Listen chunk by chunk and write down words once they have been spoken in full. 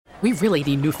We really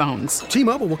need new phones.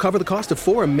 T-Mobile will cover the cost of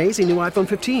 4 amazing new iPhone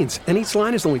 15s, and each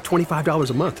line is only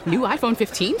 $25 a month. New iPhone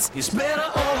 15s? It's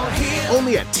better over here.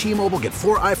 Only at T-Mobile, get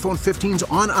 4 iPhone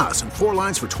 15s on us and 4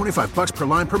 lines for $25 per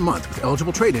line per month with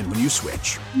eligible trade-in when you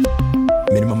switch.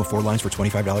 Minimum of 4 lines for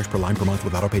 $25 per line per month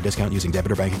with autopay discount using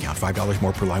debit or bank account. $5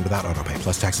 more per line without autopay,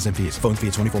 plus taxes and fees. Phone fee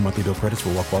at 24 monthly bill credits for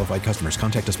well-qualified customers.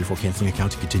 Contact us before canceling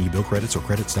account to continue bill credits or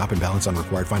credit stop and balance on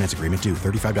required finance agreement due.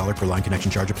 $35 per line connection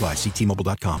charge applies. See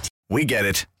T-Mobile.com. We get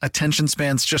it. Attention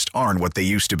spans just aren't what they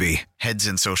used to be. Heads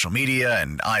in social media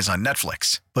and eyes on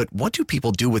Netflix. But what do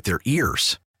people do with their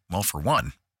ears? Well, for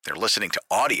one, they're listening to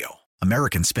audio.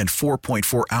 Americans spend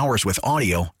 4.4 hours with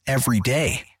audio every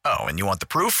day. Oh, and you want the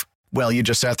proof? Well, you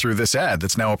just sat through this ad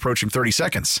that's now approaching 30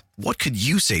 seconds. What could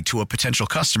you say to a potential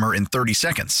customer in 30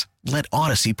 seconds? Let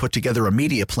Odyssey put together a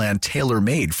media plan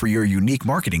tailor-made for your unique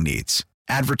marketing needs.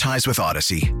 Advertise with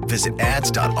Odyssey. Visit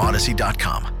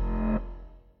ads.odyssey.com.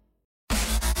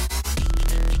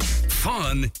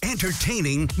 Fun,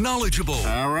 entertaining, knowledgeable.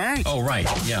 All right. Oh, right.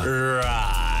 Yeah.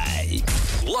 Right.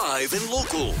 Live and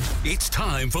local. It's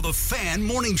time for the Fan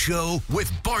Morning Show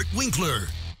with Bart Winkler.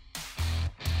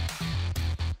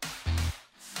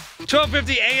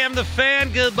 12:50 a.m. The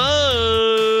Fan. Good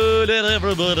morning,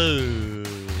 everybody.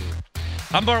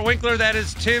 I'm Bart Winkler. That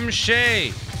is Tim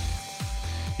Shea.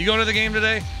 You going to the game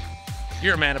today?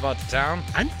 You're a man about the town.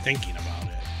 I'm thinking about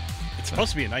it. It's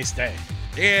supposed to be a nice day.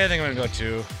 Yeah, I think I'm going to go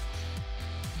to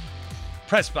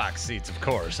press box seats, of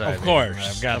course. Of course.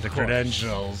 I've got the course.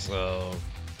 credentials, so.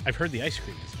 I've heard the ice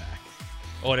cream is back.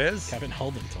 Oh, it is? Kevin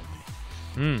Holden told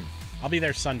me. I'll be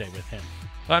there Sunday with him.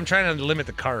 Well, I'm trying to limit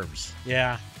the carbs.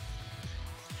 Yeah.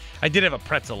 I did have a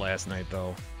pretzel last night,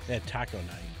 though. They had taco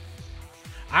night.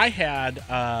 I had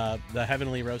the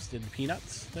heavenly roasted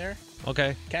peanuts there.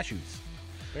 Okay. Cashews.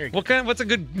 Very good. What's a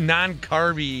good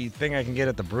non-carby thing I can get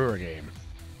at the Brewer game?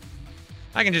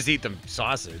 I can just eat the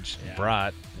sausage,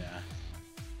 brat. Yeah.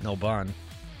 No bun.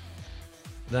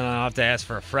 Then I'll have to ask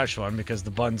for a fresh one because the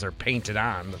buns are painted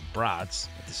on, the brats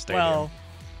at the stadium. Well,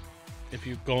 if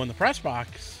you go in the press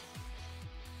box,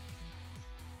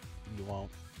 you won't.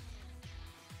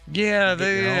 Yeah, I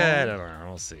don't know.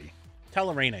 We'll see. Tell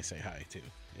Lorraine I say hi, too,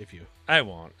 if you... I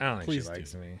won't. I don't think Please she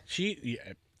likes me.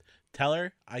 Tell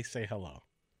her I say hello.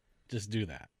 Just do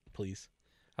that, please.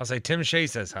 I'll say Tim Shea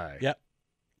says hi. Yep.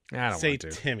 I don't say want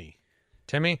to. Timmy.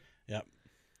 Timmy? Yep.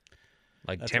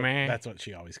 That's Timmy? That's what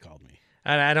she always called me.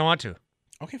 I don't want to.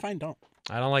 Okay, fine, don't.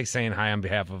 I don't like saying hi on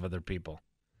behalf of other people.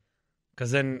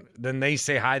 Because then they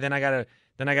say hi, then I gotta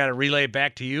relay it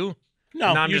back to you?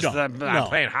 No, and I'm you just, don't. I'm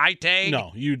playing high tag?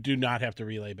 No, you do not have to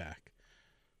relay back.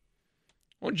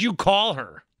 Why don't you call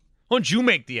her? Why don't you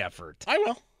make the effort? I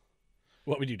will.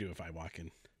 What would you do if I walk in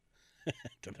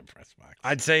to the press box?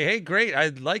 I'd say, hey, great, I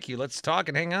like you. Let's talk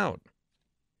and hang out.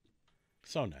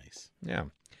 So nice. Yeah.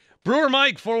 Brewer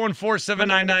Mike,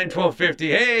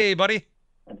 414-799-1250. Hey, buddy.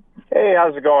 Hey,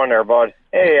 how's it going there, bud?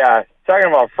 Hey, talking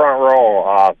about front row,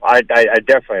 I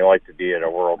definitely like to be at a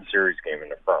World Series game in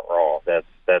the front row. That's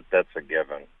a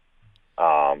given.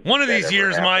 One of these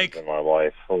years, Mike. In my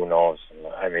life, who knows?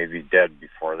 I may be dead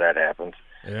before that happens.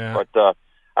 Yeah. But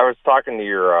I was talking to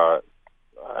your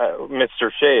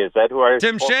Mr. Shea. Is that who I?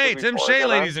 Tim Shea,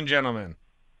 ladies and gentlemen.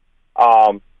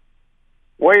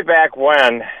 Way back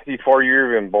when, before you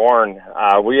were even born,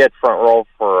 we had front row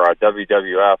for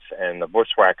WWF, and the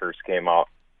Bushwhackers came out,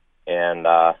 and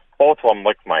both of them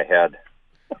licked my head.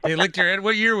 They licked your head?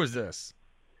 What year was this?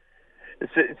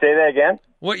 Say that again?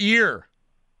 What year?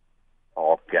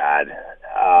 Oh, God.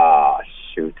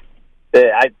 Shoot.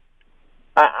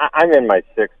 I'm in my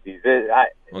 60s.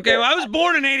 Okay, well, I was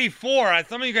born in 84.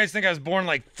 Some of you guys think I was born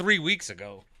like 3 weeks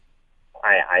ago.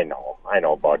 I know,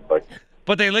 bud, but...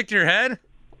 But they licked your head?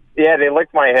 Yeah, they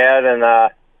licked my head, and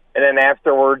then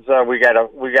afterwards we got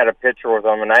a picture with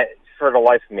them, and for the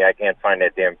life of me, I can't find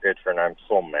that damn picture, and I'm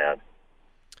so mad.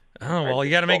 Oh, well,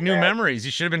 you got to make new memories.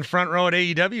 You should have been front row at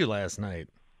AEW last night.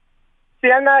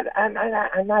 See, I'm not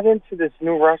into this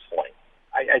new wrestling.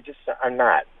 I'm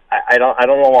not. I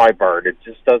don't know why, Bart. It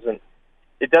just doesn't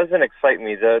excite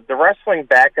me. The wrestling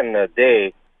back in the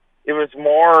day, it was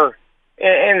more,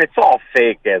 and it's all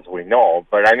fake as we know,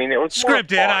 but I mean it was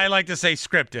scripted. More fun. I like to say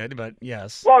scripted, but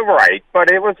yes. Well, right, but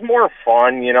it was more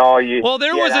fun, you know.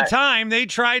 There was a time they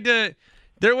tried to.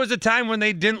 There was a time when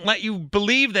they didn't let you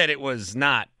believe that it was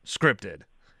not scripted,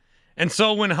 and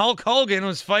so when Hulk Hogan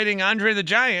was fighting Andre the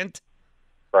Giant,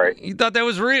 right, you thought that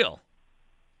was real.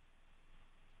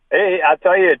 Hey, I'll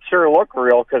tell you, it sure looked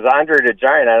real because Andre the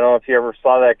Giant, I don't know if you ever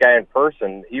saw that guy in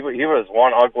person. He was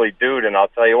one ugly dude, and I'll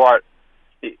tell you what,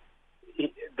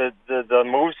 the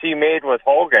moves he made with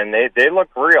Hogan, they look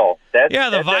real.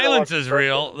 The violence is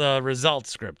real. The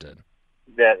results scripted.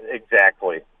 That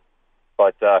exactly.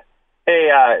 But hey,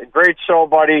 great show,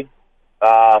 buddy.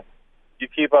 You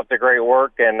keep up the great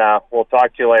work, and we'll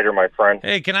talk to you later, my friend.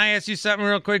 Hey, can I ask you something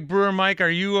real quick, Brewer Mike? Are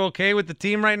you okay with the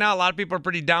team right now? A lot of people are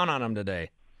pretty down on them today.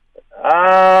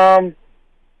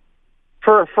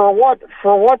 For what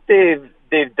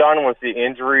they've done with the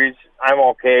injuries, I'm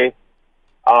okay.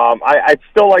 I'd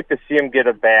still like to see him get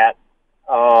a bat.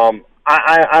 I'm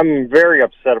very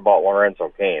upset about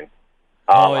Lorenzo Cain.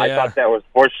 I thought that was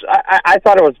Bush. I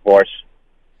thought it was Bush.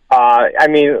 Well,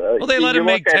 they let him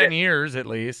make 10 years at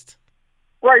least.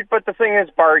 Right, but the thing is,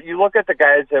 Bart, you look at the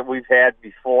guys that we've had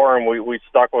before, and we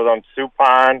stuck with them: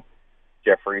 Suppan,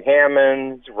 Jeffrey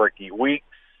Hammonds, Ricky Weeks.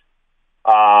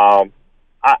 I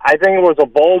think it was a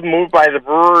bold move by the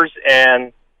Brewers,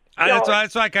 and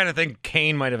that's why I kind of think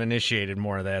Cain might have initiated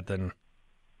more of that than.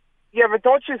 Yeah, but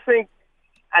don't you think?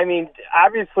 I mean,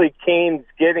 obviously Cain's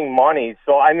getting money,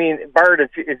 so I mean, Bart,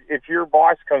 if your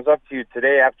boss comes up to you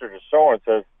today after the show and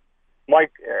says,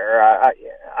 Mike,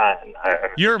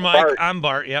 you're Mike. Bart, I'm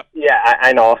Bart. Yep. Yeah,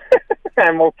 I know.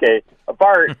 I'm okay.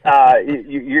 Bart,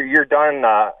 you're done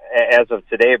as of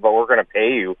today, but we're going to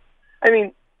pay you. I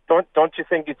mean, don't you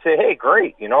think you'd say, hey,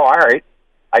 great, all right,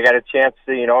 I got a chance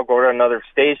to go to another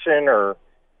station or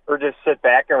just sit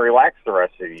back and relax the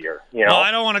rest of the year. Well,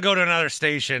 I don't want to go to another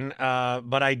station,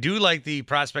 but I do like the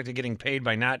prospect of getting paid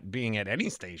by not being at any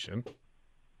station.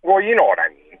 Well, you know what I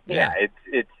mean. Yeah,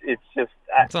 it's just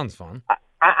that sounds fun.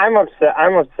 I'm upset.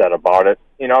 I'm upset about it,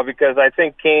 because I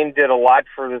think Cain did a lot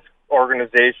for this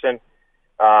organization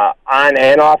on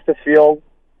and off the field.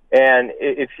 And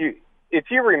if you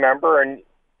remember, and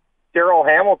Darryl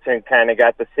Hamilton kind of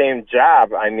got the same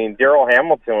job. I mean, Darryl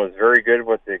Hamilton was very good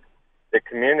with the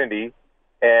community,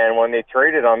 and when they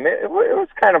traded him, it was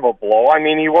kind of a blow. I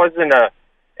mean, he wasn't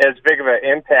as big of an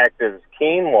impact as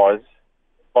Cain was,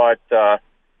 but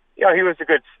he was a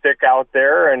good stick out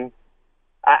there, and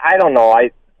I don't know.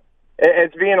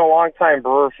 As being a longtime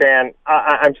Brewer fan,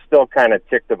 I'm still kind of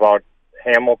ticked about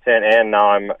Hamilton, and now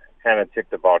I'm kind of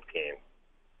ticked about Cain.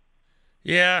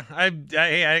 Yeah,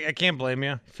 I can't blame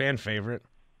you. Fan favorite.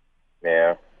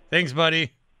 Yeah. Thanks,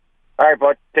 buddy. All right,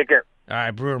 bud. Take care. All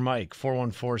right, Brewer Mike,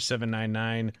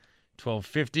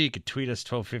 414-799-1250. You could tweet us,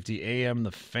 1250 AM,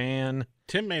 The Fan.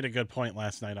 Tim made a good point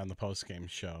last night on the postgame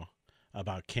show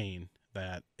about Cain,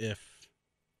 that if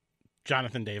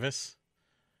Jonathan Davis,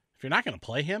 if you're not going to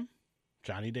play him,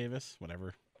 Johnny Davis,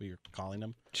 whatever we're calling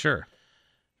him. Sure.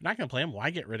 If you're not going to play him, why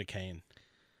get rid of Cain?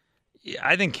 Yeah,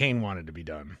 I think Cain wanted to be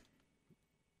done.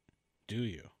 Do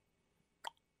you?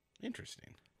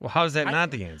 Interesting. Well, how is that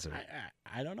not the answer?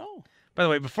 I don't know. By the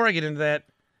way, before I get into that,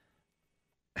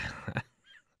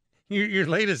 your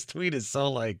latest tweet is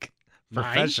so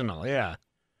professional. Mine? Yeah.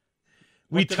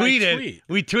 We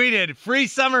tweeted free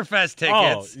Summerfest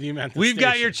tickets. Oh, you meant We've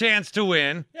got your chance to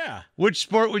win. Yeah. Which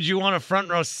sport would you want a front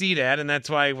row seat at? And that's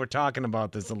why we're talking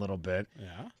about this a little bit.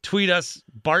 Yeah. Tweet us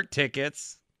Bart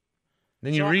tickets.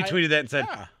 Then you retweeted that and said,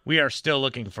 we are still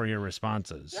looking for your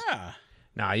responses. Yeah.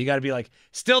 Now you got to be like,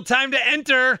 still time to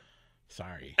enter.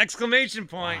 Sorry. Exclamation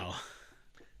point. Wow.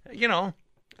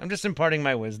 I'm just imparting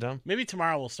my wisdom. Maybe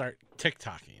tomorrow we'll start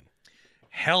TikToking.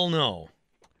 Hell no.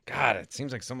 God, it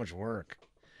seems like so much work.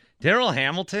 Darryl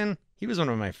Hamilton, he was one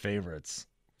of my favorites.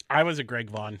 I was a Greg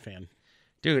Vaughn fan.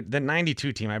 Dude, the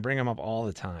 92 team, I bring him up all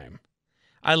the time.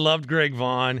 I loved Greg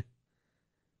Vaughn.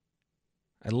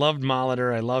 I loved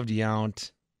Molitor. I loved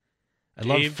Yount. I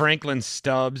loved Franklin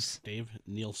Stubbs. Dave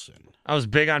Nielsen. I was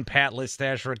big on Pat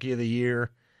Listash, Rookie of the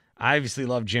Year. I obviously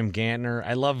love Jim Gantner.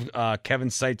 I love Kevin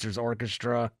Seitzer's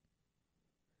orchestra.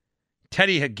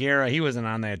 Teddy Higuera, he wasn't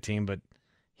on that team, but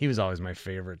he was always my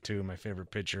favorite, too. My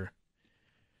favorite pitcher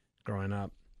growing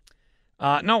up.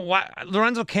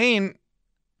 Lorenzo Cain,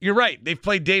 you're right. They've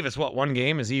played Davis, one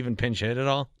game? Is he even pinch hit at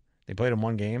all? They played him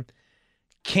one game.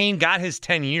 Cain got his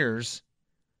 10 years,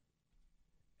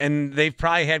 and they've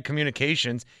probably had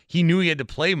communications. He knew he had to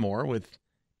play more with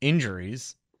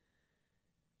injuries.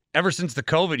 Ever since the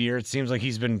COVID year, it seems like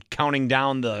he's been counting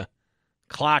down the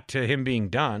clock to him being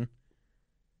done.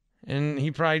 And he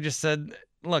probably just said,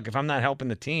 look, if I'm not helping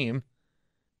the team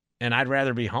and I'd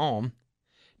rather be home.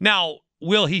 Now,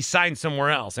 will he sign somewhere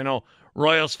else? I know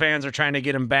Royals fans are trying to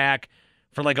get him back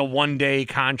for a one-day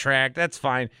contract. That's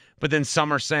fine. But then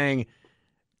some are saying,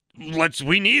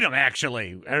 we need him,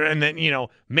 actually. And then,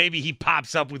 maybe he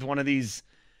pops up with one of these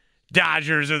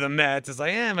Dodgers or the Mets. It's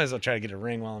like, I might as well try to get a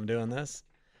ring while I'm doing this.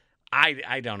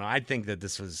 I don't know. I think that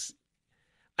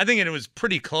I think it was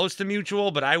pretty close to mutual,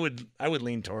 but I would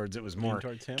lean towards it was more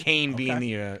towards him? Kane being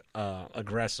the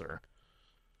aggressor.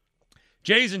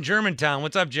 Jay's in Germantown.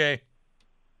 What's up, Jay?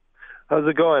 How's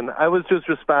it going? I was just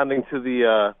responding to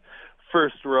the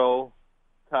first row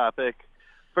topic.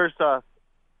 First off,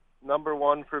 number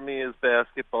one for me is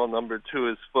basketball. Number two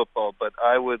is football. But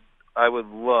I would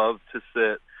love to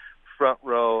sit front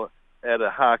row at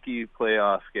a hockey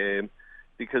playoff game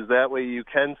because that way you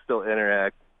can still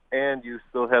interact and you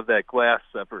still have that glass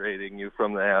separating you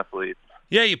from the athletes.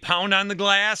 Yeah, you pound on the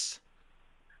glass.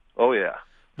 Oh yeah.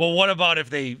 Well, what about if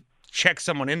they check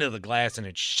someone into the glass and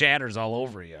it shatters all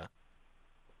over you?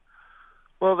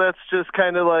 Well, that's just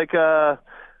kind of like the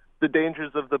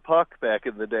dangers of the puck back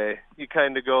in the day. You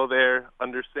kind of go there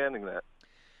understanding that.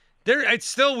 It's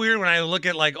still weird when I look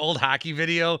at like old hockey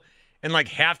video and like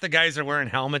half the guys are wearing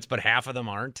helmets, but half of them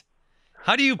aren't.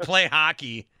 How do you play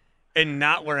hockey and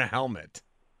not wear a helmet?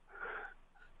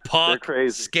 Puck,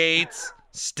 skates,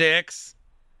 sticks.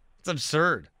 It's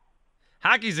absurd.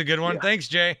 Hockey's a good one. Yeah. Thanks,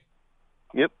 Jay.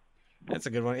 Yep. That's a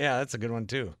good one. Yeah, that's a good one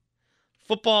too.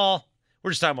 Football.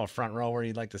 We're just talking about front row where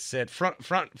you'd like to sit. Front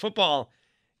football,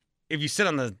 if you sit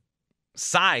on the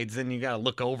sides, then you got to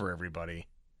look over everybody.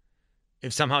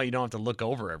 If somehow you don't have to look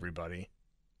over everybody.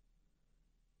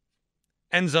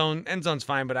 End zone's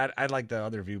fine, but I like the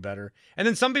other view better. And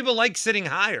then some people like sitting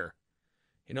higher.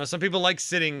 You know, some people like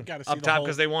sitting up top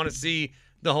because they want to see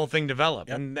the whole thing develop.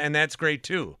 Yep. And that's great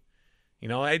too. You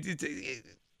know, it's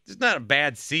not a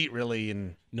bad seat really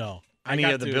in any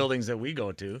of the buildings that we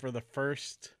go to. For the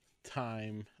first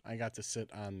time I got to sit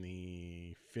on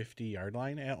the 50-yard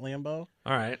line at Lambeau.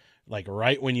 All right. Like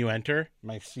right when you enter,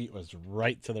 my seat was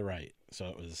right to the right. So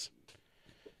it was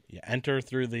you enter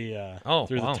through the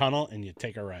the tunnel and you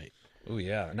take a right. Oh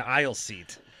yeah, an aisle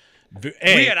seat. We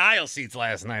had aisle seats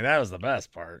last night. That was the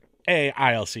best part. A,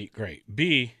 aisle seat, great.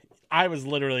 B, I was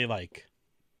literally like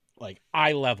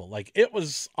eye level. Like it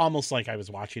was almost like I was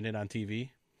watching it on TV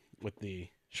with the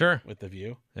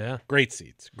view. Yeah. Great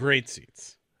seats.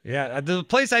 Yeah, the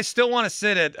place I still want to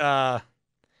sit at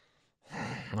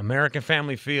American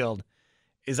Family Field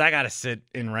is I got to sit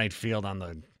in right field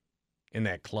in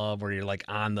that club where you're like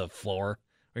on the floor,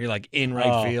 where you're like in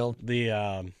right field.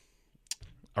 The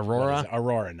Aurora?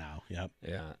 Aurora now. Yep.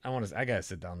 Yeah. I got to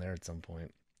sit down there at some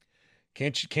point.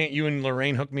 Can't you and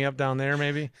Lorraine hook me up down there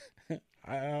maybe?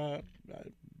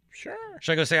 Sure.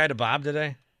 Should I go say hi to Bob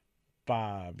today?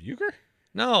 Bob Uecker?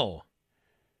 No.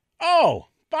 Oh,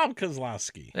 Bob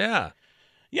Kozlowski. Yeah.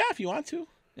 Yeah, if you want to.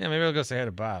 Yeah, maybe I'll go say hi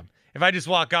to Bob. If I just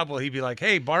walk up, will he be like,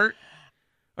 hey, Bart?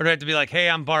 Or do I have to be like, hey,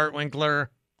 I'm Bart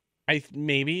Winkler?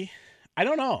 Maybe. I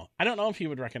don't know. I don't know if he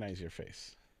would recognize your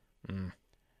face.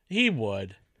 He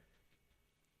would.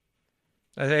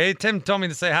 I say, hey, Tim told me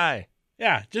to say hi.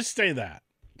 Yeah, just say that.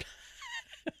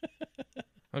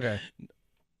 Okay.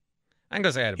 I can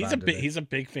go say hi to Bob. He's a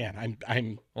big fan.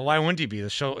 I'm. Well, why wouldn't he be? The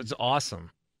show is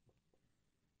awesome.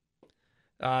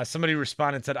 Somebody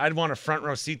responded and said, I'd want a front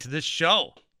row seat to this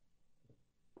show.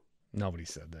 Nobody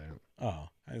said that. Oh,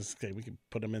 I was okay. We could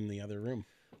put him in the other room.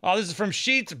 Oh, this is from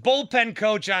Sheets, bullpen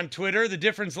coach on Twitter. The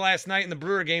difference last night in the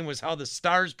Brewer game was how the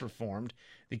Stars performed.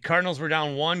 The Cardinals were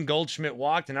down 1, Goldschmidt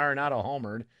walked, and Arenado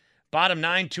homered. Bottom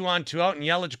 9, 2 on, 2 out, and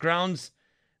Yelich grounds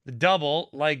the double.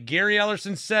 Like Gary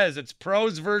Ellerson says, it's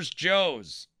pros versus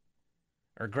Joes.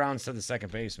 Or grounds to the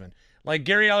second baseman. Like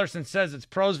Gary Ellerson says, it's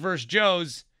pros versus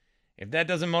Joes. If that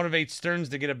doesn't motivate Stearns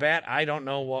to get a bat, I don't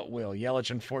know what will.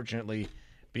 Yelich, unfortunately,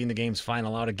 being the game's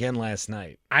final out again last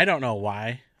night. I don't know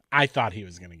why. I thought he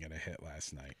was going to get a hit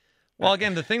last night. Well,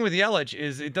 again, the thing with Yelich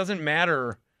is it doesn't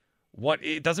matter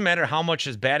how much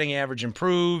his batting average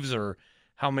improves or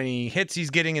how many hits he's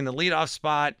getting in the leadoff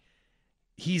spot.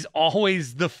 He's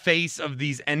always the face of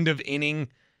these end of inning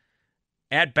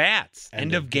at bats,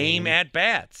 end of game at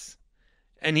bats.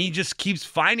 And he just keeps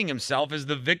finding himself as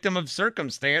the victim of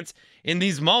circumstance in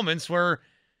these moments where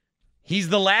he's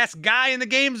the last guy and the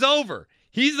game's over.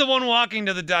 He's the one walking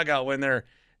to the dugout when they're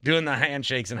doing the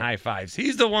handshakes and high fives.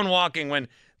 He's the one walking when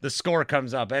the score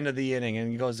comes up, end of the inning,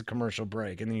 and he goes to commercial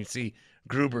break. And then you see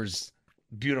Gruber's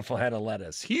beautiful head of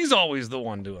lettuce. He's always the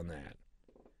one doing that.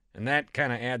 And that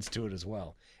kind of adds to it as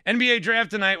well. NBA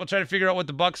draft tonight. We'll try to figure out what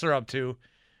the Bucks are up to.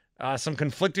 Some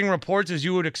conflicting reports, as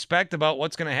you would expect, about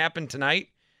what's going to happen tonight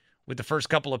with the first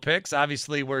couple of picks.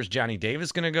 Obviously, where's Johnny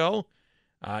Davis going to go?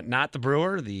 Not the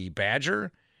Brewer, the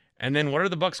Badger. And then what are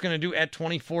the Bucks going to do at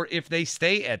 24 if they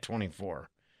stay at 24?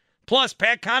 Plus,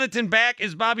 Pat Connaughton back.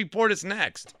 Is Bobby Portis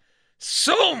next?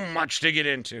 So much to get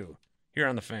into here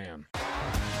on The Fan.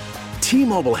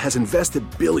 T-Mobile has invested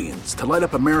billions to light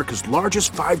up America's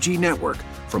largest 5G network,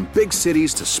 from big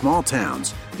cities to small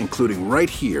towns, including right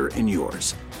here in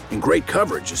yours. And great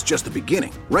coverage is just the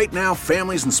beginning. Right now,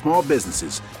 families and small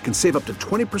businesses can save up to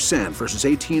 20% versus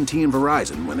AT&T and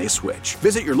Verizon when they switch.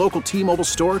 Visit your local T-Mobile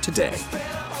store today.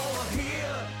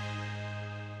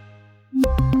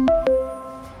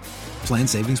 Plan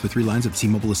savings with 3 lines of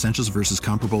T-Mobile Essentials versus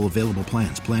comparable available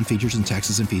plans. Plan features and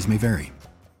taxes and fees may vary.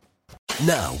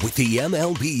 Now, with the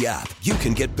MLB app, you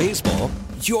can get baseball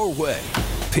your way.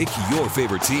 Pick your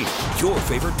favorite team, your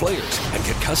favorite players, and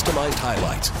get customized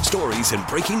highlights, stories, and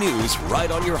breaking news right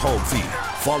on your home feed.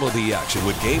 Follow the action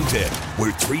with Game Day,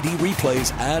 where 3D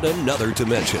replays add another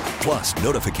dimension. Plus,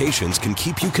 notifications can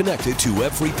keep you connected to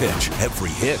every pitch,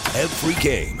 every hit, every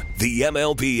game. The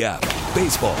MLB app.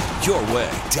 Baseball your way.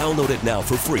 Download it now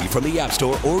for free from the App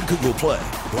Store or Google Play.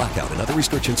 Blackout and other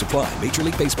restrictions apply. Major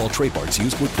League Baseball trademarks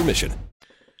used with permission.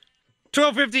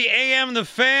 12:50 a.m. The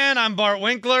Fan. I'm Bart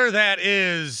Winkler. That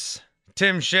is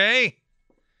Tim Shea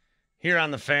here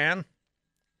on The Fan.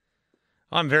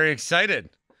 I'm very excited.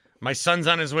 My son's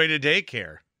on his way to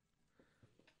daycare.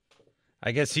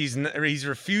 I guess he's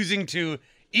refusing to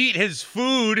eat his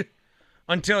food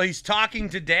until he's talking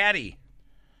to Daddy.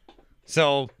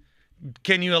 So,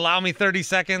 can you allow me 30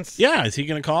 seconds? Yeah, is he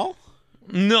going to call?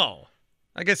 No.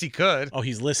 I guess he could. Oh,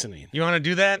 he's listening. You want to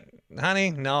do that,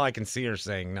 honey? No, I can see her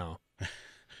saying no.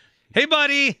 Hey,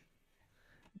 buddy.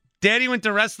 Daddy went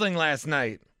to wrestling last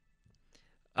night.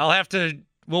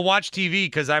 We'll watch TV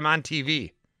because I'm on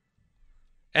TV.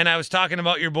 And I was talking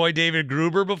about your boy David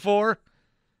Gruber before.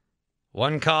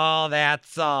 One call,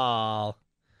 that's all.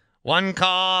 One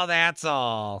call, that's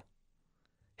all.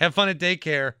 Have fun at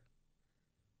daycare.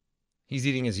 He's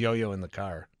eating his yo-yo in the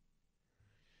car.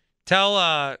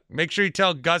 Make sure you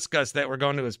tell Gus that we're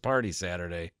going to his party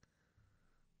Saturday.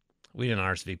 We didn't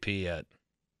RSVP yet.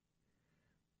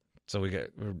 So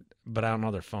but I don't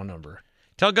know their phone number.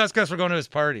 Tell Gus we're going to his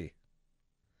party.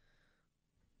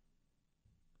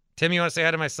 Tim, you want to say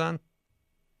hi to my son?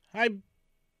 Hi,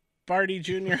 Barty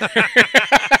Jr.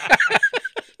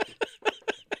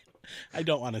 I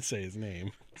don't want to say his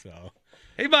name, so.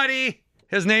 Hey, buddy.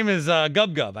 His name is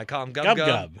Gub Gub. I call him Gub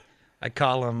Gub. I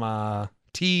call him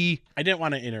T. I didn't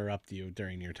want to interrupt you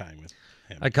during your time with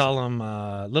him. I call him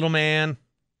Little Man.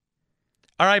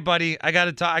 All right, buddy. I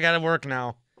got to work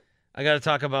now. I got to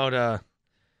talk about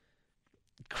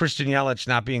Christian Yelich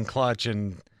not being clutch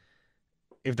and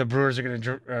if the Brewers are going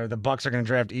to the Bucks are going to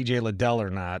draft E.J. Liddell or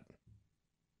not.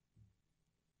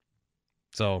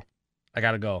 So, I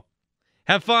got to go.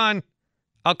 Have fun.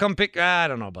 I'll come I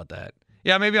don't know about that.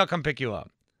 Yeah, maybe I'll come pick you up.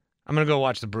 I'm going to go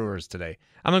watch the Brewers today.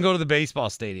 I'm going to go to the baseball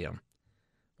stadium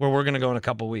where we're going to go in a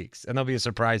couple weeks, and there'll be a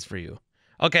surprise for you.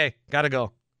 Okay, got to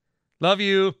go. Love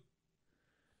you.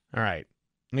 All right.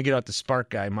 Let me get out the Spark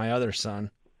guy, my other son.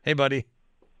 Hey, buddy.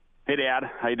 Hey, Dad.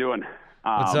 How you doing?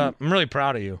 What's up? I'm really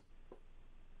proud of you.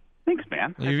 Thanks,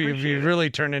 man. You've really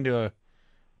turned into a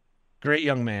great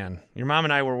young man. Your mom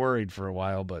and I were worried for a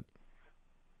while, but...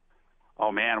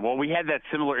 Oh, man. Well, we had that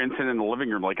similar incident in the living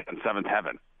room like on Seventh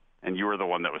Heaven, and you were the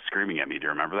one that was screaming at me. Do you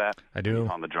remember that? I do.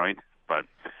 On the joint. But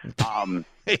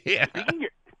yeah.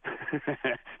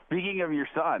 Speaking of your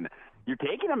son, you're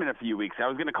taking him in a few weeks. I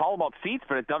was going to call about seats,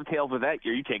 but it dovetails with that.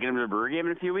 Are you taking him to the Brewer game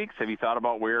in a few weeks? Have you thought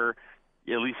about where,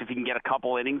 at least if you can get a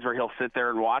couple innings where he'll sit there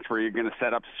and watch, where you're going to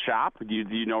set up shop? Do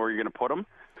you know where you're going to put him?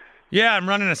 Yeah, I'm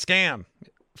running a scam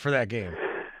for that game.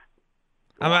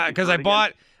 Because I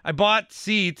bought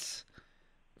seats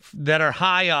that are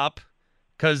high up,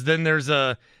 because then there's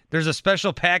a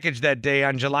special package that day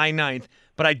on July 9th,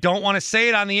 but I don't want to say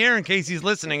it on the air in case he's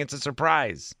listening. It's a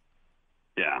surprise.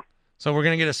 Yeah. So we're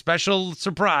going to get a special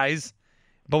surprise,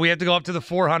 but we have to go up to the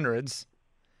 400s.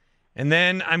 And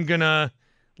then I'm going to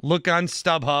look on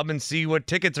StubHub and see what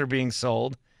tickets are being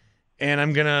sold, and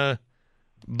I'm going to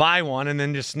buy one and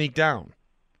then just sneak down.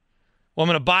 Well, I'm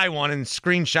going to buy one and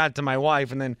screenshot to my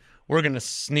wife, and then we're going to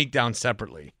sneak down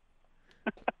separately.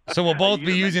 So we'll both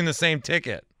be using the same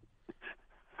ticket.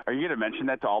 Are you going to mention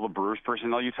that to all the Brewers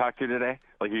personnel you talked to today?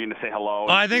 Like, you're going to say hello?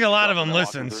 Well, I think a lot of them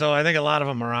listen, so I think a lot of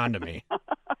them are on to me.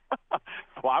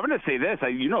 Well, I'm going to say this.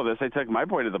 You know this. I took my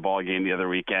boy to the ball game the other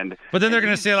weekend. But then they're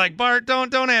going to say, like, Bart,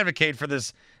 don't advocate for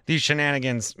these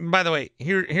shenanigans. By the way,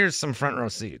 here's some front row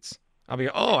seats. I'll be,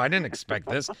 I didn't expect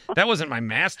this. That wasn't my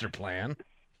master plan.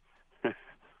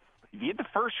 If you get the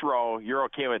first row, you're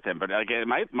okay with him. But again,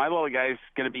 my little guy's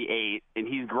going to be 8, and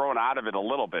he's grown out of it a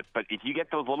little bit. But if you get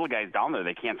those little guys down there,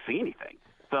 they can't see anything.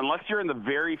 So unless you're in the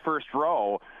very first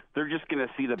row, they're just going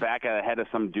to see the back of the head of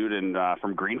some dude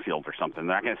from Greenfield or something.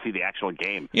 They're not going to see the actual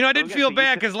game. You know, I did feel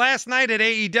bad because last night at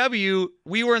AEW,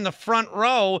 we were in the front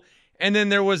row, and then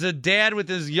there was a dad with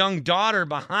his young daughter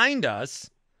behind us.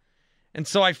 And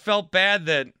so I felt bad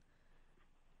that,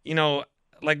 you know,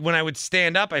 like when I would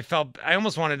stand up, I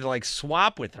almost wanted to like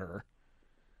swap with her.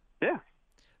 Yeah.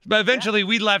 But eventually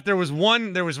we left. There was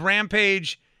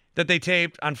Rampage that they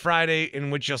taped on Friday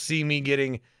in which you'll see me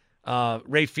getting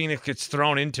Ray Phoenix gets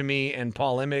thrown into me and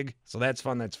Paul Imig. So that's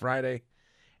fun. That's Friday.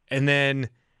 And then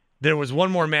there was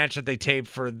one more match that they taped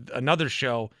for another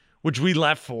show, which we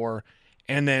left for.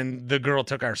 And then the girl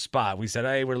took our spot. We said,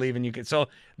 "Hey, we're leaving. You can." So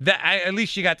at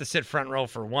least she got to sit front row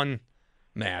for one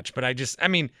match. But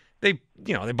they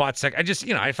bought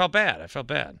second. I felt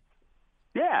bad.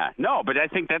 Yeah, no, but I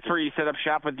think that's where you set up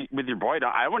shop with your boy.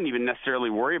 I wouldn't even necessarily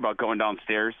worry about going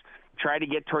downstairs. Try to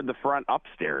get toward the front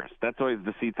upstairs. That's always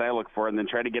the seats I look for, and then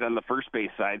try to get on the first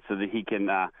base side so that he can.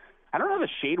 I don't know how the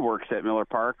shade works at Miller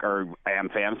Park or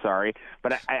AmFam, sorry,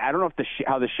 but I don't know if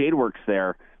how the shade works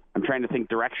there. I'm trying to think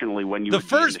directionally when you. The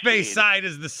first base side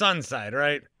is the sun side,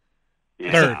 right?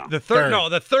 Yeah. The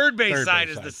third base side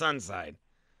is the sun side.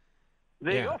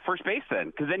 There you go, first base then,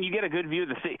 because then you get a good view of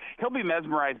the stadium. He'll be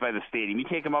mesmerized by the stadium. You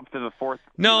take him up to the fourth.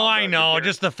 No, I know.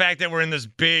 Just the fact that we're in this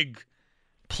big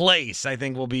place, I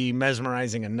think, will be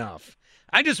mesmerizing enough.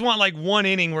 I just want like one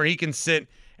inning where he can sit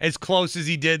as close as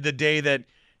he did the day that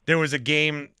there was a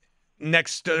game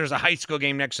there's a high school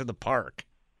game next to the park.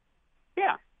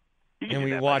 Yeah. And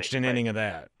we watched an inning of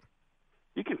that.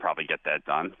 You can probably get that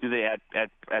done. Do they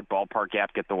at Ballpark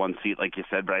Gap get the one seat like you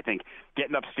said? But I think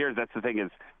getting upstairs, that's the thing,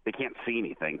 is they can't see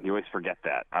anything. You always forget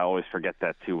that. I always forget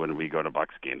that too when we go to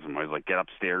Bucks games. I'm always like, get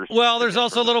upstairs. Well, there's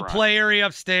also a little play area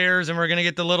upstairs, and we're gonna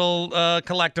get the little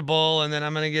collectible, and then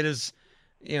I'm gonna get his,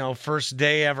 first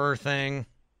day ever thing.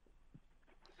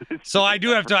 So I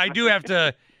do have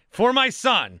to, for my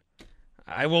son,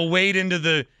 I will wade into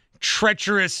the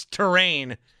treacherous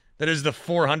terrain that is the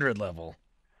 400 level.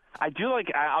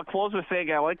 I'll close with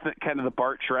saying I like the kind of the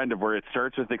Bart trend of where it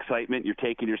starts with excitement. You're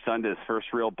taking your son to his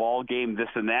first real ball game, this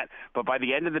and that. But by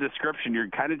the end of the description, you're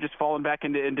kind of just falling back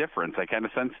into indifference. I kind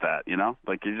of sense that,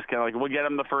 like you're just kind of like, we'll get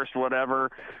him the first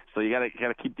whatever. So you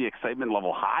gotta keep the excitement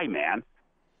level high, man.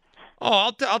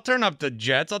 Oh, I'll turn up the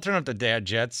Jets. I'll turn up the Dad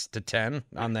Jets to 10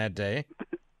 on that day.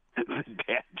 The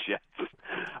Dad Jets.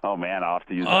 Oh man, I'll have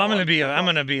to use. I'm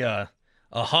gonna be a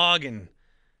hog and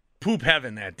poop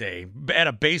heaven that day at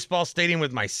a baseball stadium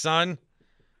with my son.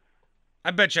 I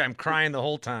bet you I'm crying the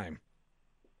whole time.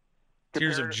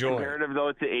 Tears of joy. Comparative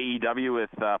though to AEW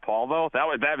with Paul though,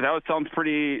 that sounds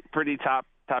pretty top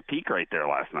peak right there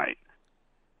last night.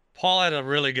 Paul had a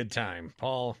really good time.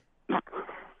 Paul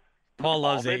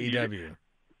loves AEW.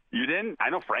 You didn't? I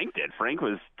know Frank did. Frank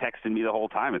was texting me the whole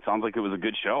time. It sounds like it was a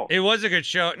good show. It was a good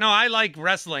show. No, I like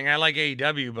wrestling. I like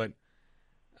AEW, but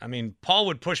Paul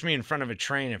would push me in front of a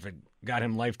train if it got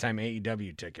him lifetime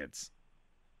AEW tickets.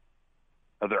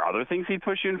 Are there other things he'd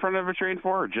push you in front of a train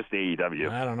for, or just AEW?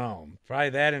 I don't know. Probably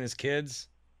that and his kids.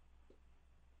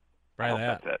 Probably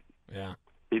that. That's it. Yeah.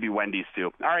 Maybe Wendy's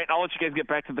too. All right, I'll let you guys get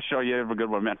back to the show. You have a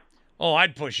good one, man. Oh,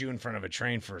 I'd push you in front of a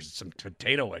train for some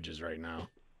potato wedges right now.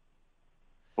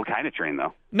 What kind of train,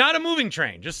 though? Not a moving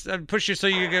train. Just push you so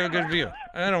you get a good view.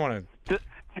 I don't want to.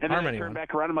 And then I turn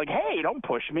back around. I'm like, "Hey, don't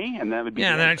push me!" And that would be.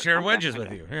 Yeah, and then I'd share wedges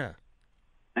with you. Yeah.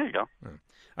 There you go. All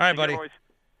right, buddy.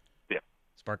 Yeah.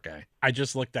 Spark guy. I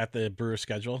just looked at the Brewer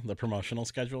schedule, the promotional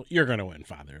schedule. You're going to win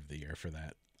Father of the Year for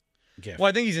that gift. Well,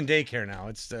 I think he's in daycare now.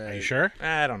 It's. Are you sure?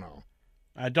 I don't know.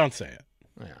 Don't say it.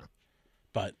 Yeah.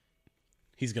 But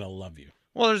he's going to love you.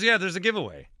 Well, there's a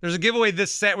giveaway. There's a giveaway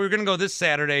we're going to go this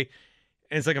Saturday,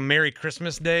 and it's like a Merry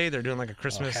Christmas Day. They're doing like a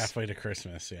Christmas. Halfway to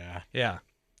Christmas, yeah. Yeah.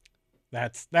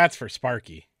 That's for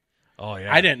Sparky. Oh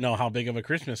yeah. I didn't know how big of a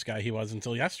Christmas guy he was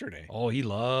until yesterday. Oh, he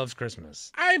loves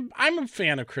Christmas. I'm a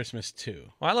fan of Christmas too.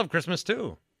 Well, I love Christmas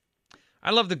too.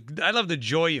 I love the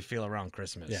joy you feel around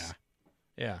Christmas.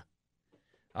 Yeah.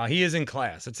 Yeah. He is in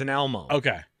class. It's an Elmo.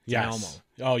 Okay. It's an Elmo.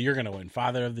 Oh, you're gonna win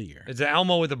Father of the Year. It's an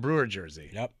Elmo with a Brewer jersey.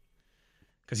 Yep.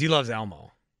 Because he loves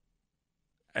Elmo,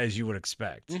 as you would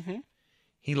expect. Mm-hmm.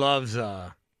 He loves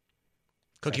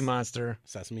Cookie Monster,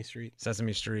 Sesame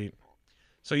Street.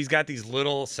 So he's got these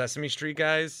little Sesame Street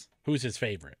guys. Who's his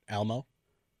favorite? Elmo?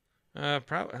 I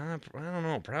don't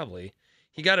know. Probably.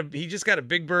 He just got a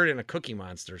Big Bird and a Cookie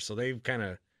Monster. So they've kind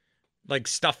of like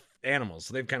stuffed animals.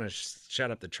 So they've kind of shut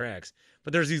up the tracks.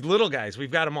 But there's these little guys. We've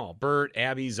got them all. Bert,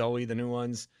 Abby, Zoe, the new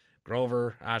ones,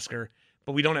 Grover, Oscar.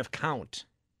 But we don't have Count.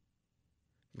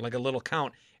 Like a little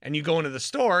Count. and you go into the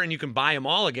store and you can buy them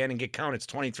all again and get count. It's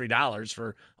 $23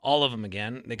 for all of them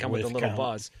again. They come with a little count.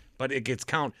 buzz, but it gets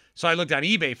count. So I looked on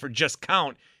eBay for just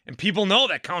count, and people know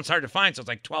that count's hard to find, so it's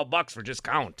like $12 for just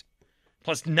count.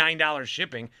 Plus $9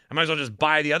 shipping. I might as well just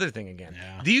buy the other thing again.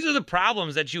 Yeah. These are the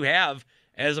problems that you have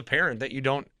as a parent that you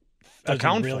don't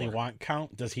account Does he really for. want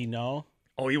count? Does he know?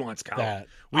 Oh, he wants count. That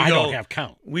I don't have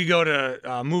count. We go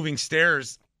to Moving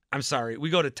Stairs. I'm sorry. We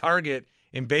go to Target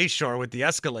in Bayshore with the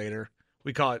escalator.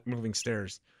 We call it Moving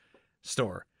Stairs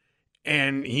store.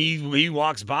 And he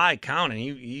walks by count, and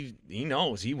he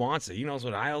knows. He wants it. He knows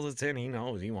what aisles it's in. He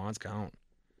knows. He wants count.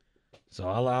 So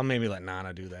I'll maybe let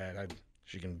Nana do that.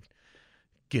 She can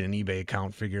get an eBay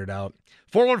account figured out.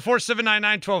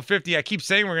 414-799-1250. I keep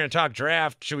saying we're going to talk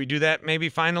draft. Should we do that maybe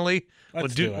finally?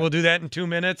 Let's do it. We'll do that in 2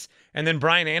 minutes. And then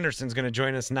Brian Anderson's going to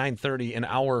join us 9:30, an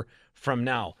hour from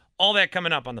now. All that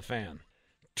coming up on The Fan.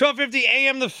 1250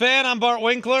 AM The Fan. I'm Bart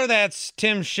Winkler. That's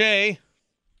Tim Shea.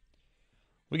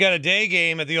 We got a day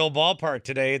game at the old ballpark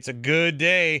today. It's a good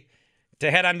day to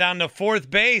head on down to fourth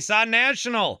base on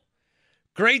National.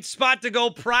 Great spot to go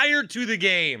prior to the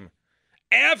game,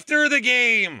 after the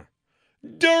game,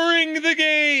 during the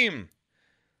game.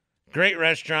 Great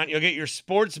restaurant. You'll get your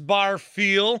sports bar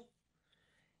feel,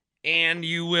 and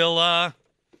you will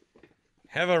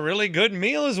have a really good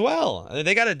meal as well.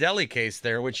 They got a deli case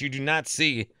there, which you do not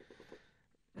see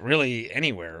really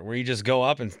anywhere, where you just go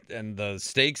up and the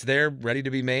steak's there ready to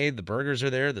be made, the burgers are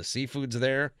there, the seafood's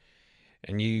there,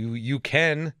 and you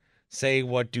can say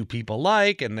what do people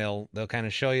like, and they'll kind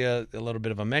of show you a little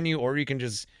bit of a menu, or you can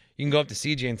go up to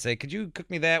CJ and say, could you cook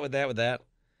me that with that with that,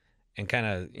 and kind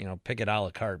of pick it a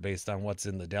la carte based on what's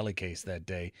in the deli case that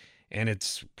day. And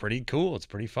it's pretty cool. It's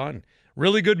pretty fun.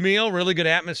 Really good meal, really good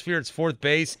atmosphere. It's fourth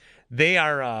base. They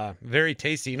are very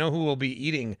tasty. You know who will be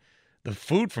eating the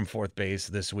food from fourth base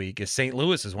this week is St.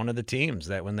 Louis is one of the teams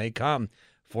that when they come,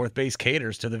 fourth base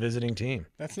caters to the visiting team.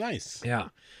 That's nice. Yeah.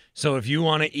 So if you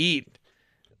want to eat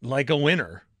like a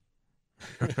winner,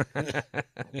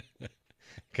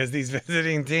 because these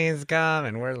visiting teams come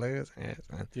and we're losing.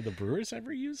 Do the Brewers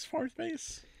ever use fourth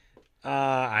base?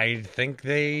 I think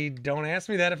they don't ask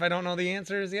me that if I don't know the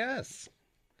answer is yes.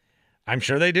 I'm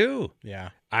sure they do. Yeah.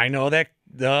 I know that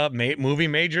the movie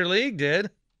Major League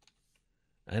did.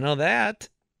 I know that.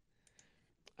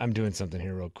 I'm doing something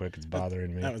here real quick. It's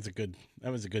bothering me. That was a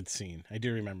good scene. I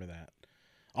do remember that.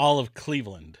 All of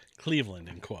Cleveland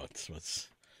in quotes, was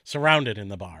surrounded in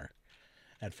the bar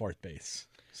at fourth base.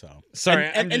 So sorry,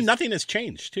 and nothing has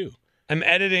changed too. I'm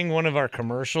editing one of our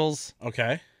commercials.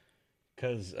 Okay.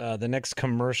 Because the next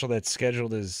commercial that's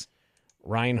scheduled is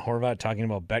Ryan Horvat talking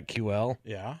about BetQL.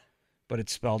 Yeah. But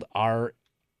it's spelled R-A-Y-N.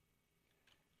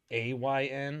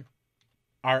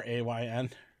 R-A-Y-N?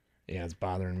 Yeah, it's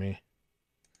bothering me.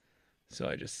 So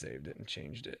I just saved it and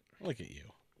changed it. Look at you.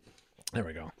 There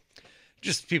we go.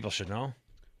 Just people should know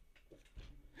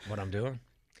what I'm doing.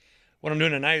 What I'm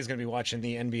doing tonight is going to be watching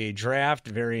the NBA draft.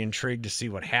 Very intrigued to see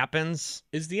what happens.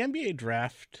 Is the NBA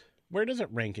draft, where does it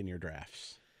rank in your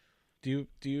drafts? Do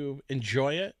you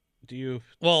enjoy it?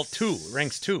 Well, 2.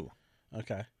 Ranks 2.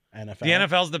 Okay. NFL? The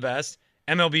NFL's the best.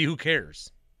 MLB, who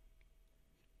cares?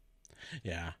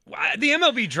 Yeah. The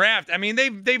MLB draft, I mean,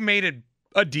 they've made it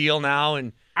a deal now,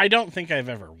 and I don't think I've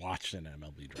ever watched an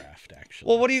MLB draft,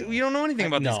 actually. Well, you don't know anything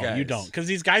about these guys. No, you don't, because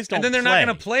these guys don't And then they're not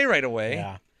going to play right away.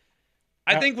 Yeah.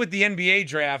 I think with the NBA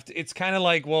draft, it's kind of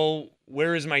like, well,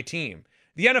 where is my team?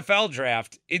 The NFL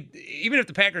draft, even if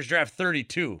the Packers draft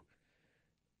 32,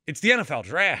 it's the NFL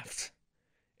draft.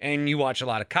 And you watch a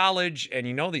lot of college, and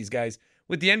you know these guys.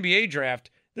 With the NBA draft,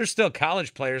 there's still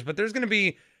college players, but there's going to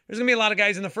be a lot of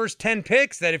guys in the first 10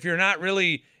 picks that if you're not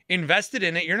really invested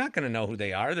in it, you're not going to know who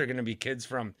they are. They're going to be kids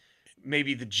from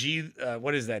maybe the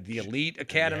the Elite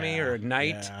Academy or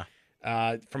Ignite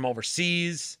from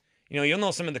overseas. You'll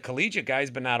know some of the collegiate guys,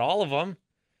 but not all of them.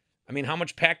 I mean, how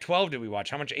much Pac-12 did we watch?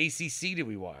 How much ACC did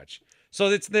we watch? So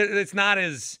it's not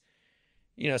as,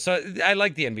 so I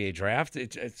like the NBA draft.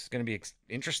 It's going to be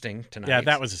interesting tonight. Yeah,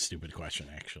 that was a stupid question,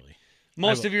 actually.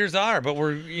 Most of yours are, but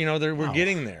we're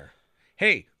getting there.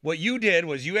 Hey, what you did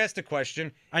was you asked a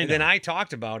question, and then I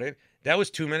talked about it. That was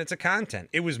 2 minutes of content.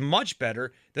 It was much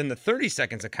better than the 30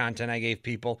 seconds of content I gave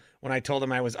people when I told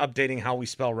them I was updating how we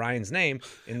spell Ryan's name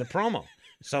in the promo.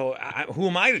 So who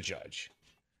am I to judge?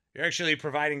 You're actually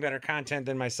providing better content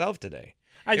than myself today.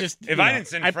 If I didn't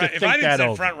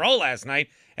sit front row last night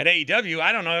at AEW,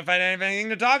 I don't know if I'd have anything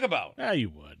to talk about. Yeah, you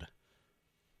would.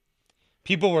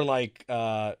 People were like,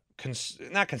 not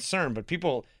concerned, but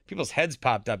people's heads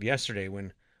popped up yesterday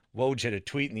when Woj had a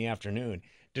tweet in the afternoon.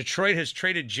 Detroit has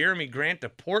traded Jeremy Grant to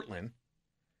Portland.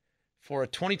 for a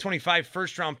 2025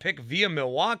 first-round pick via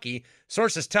Milwaukee.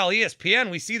 Sources tell ESPN,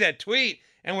 we see that tweet,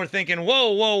 and we're thinking,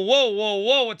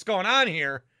 whoa, what's going on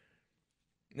here?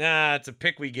 Nah, it's a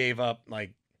pick we gave up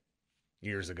like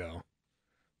years ago.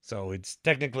 So it's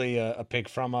technically a pick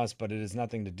from us, but it has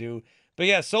nothing to do. But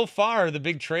yeah, so far, the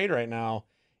big trade right now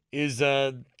is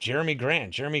Jeremy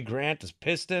Grant. Jeremy Grant is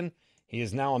Piston. He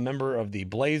is now a member of the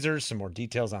Blazers. Some more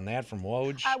details on that from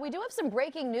Woj. We do have some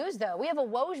breaking news, though. We have a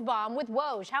Woj bomb with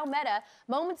Woj. How meta.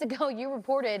 Moments ago, you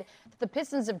reported that the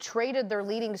Pistons have traded their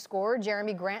leading scorer,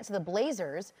 Jeremy Grant, to the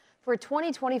Blazers for a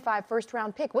 2025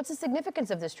 first-round pick. What's the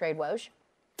significance of this trade, Woj?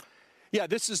 Yeah,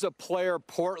 this is a player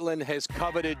Portland has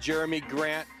coveted, Jeremy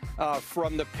Grant,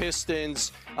 from the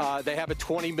Pistons. They have a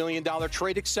 $20 million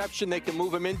trade exception they can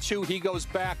move him into. He goes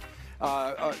back.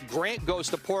 Grant goes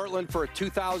to Portland for a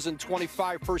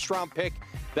 2025 first-round pick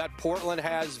that Portland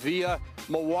has via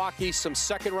Milwaukee, some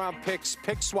second-round picks,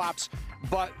 pick swaps.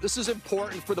 But this is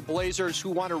important for the Blazers, who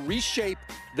want to reshape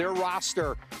their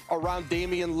roster around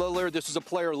Damian Lillard. This is a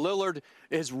player Lillard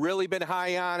has really been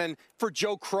high on. And for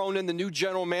Joe Cronin, the new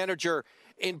general manager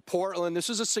in Portland, this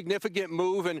is a significant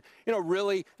move. And,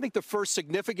 really, I think the first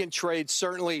significant trade,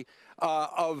 certainly,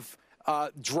 of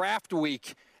draft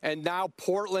week. And now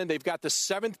Portland, they've got the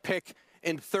 7th pick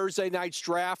in Thursday night's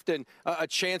draft and a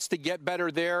chance to get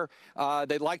better there.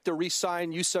 They'd like to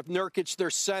re-sign Yusuf Nurkic, their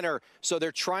center. So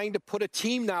they're trying to put a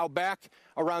team now back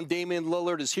around Damian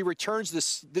Lillard as he returns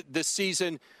this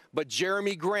season. But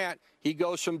Jeremy Grant, he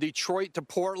goes from Detroit to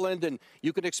Portland, and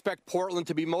you can expect Portland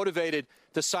to be motivated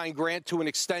to sign Grant to an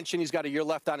extension. He's got a year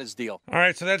left on his deal. All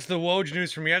right, so that's the Woj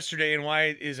news from yesterday, and why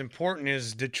it is important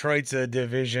is Detroit's a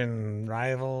division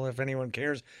rival, if anyone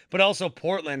cares. But also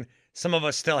Portland, some of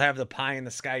us still have the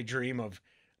pie-in-the-sky dream of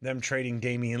them trading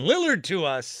Damian Lillard to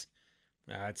us.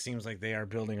 It seems like they are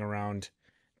building around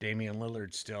Damian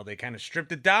Lillard still. They kind of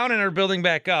stripped it down and are building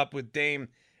back up with Dame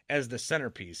as the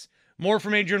centerpiece. More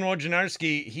from Adrian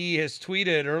Wojnarowski. He has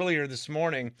tweeted earlier this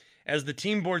morning, as the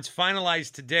team boards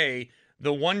finalized today,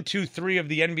 the 1, 2, 3 of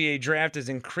the NBA draft is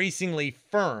increasingly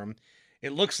firm.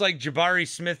 It looks like Jabari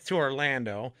Smith to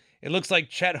Orlando. It looks like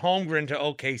Chet Holmgren to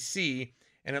OKC.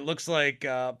 And it looks like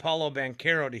Paolo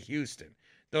Banchero to Houston.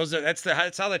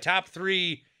 That's how the top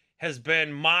 3 has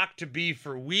been mocked to be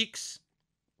for weeks.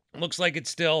 Looks like it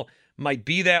still might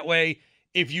be that way.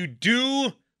 If you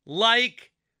do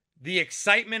like the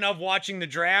excitement of watching the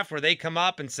draft where they come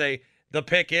up and say the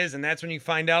pick is, and that's when you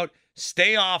find out,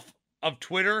 stay off of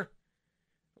Twitter.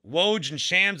 Woj and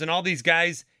Shams and all these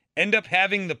guys end up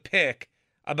having the pick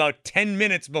about 10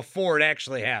 minutes before it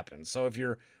actually happens. So if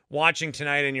you're watching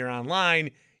tonight and you're online,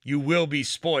 you will be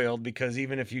spoiled, because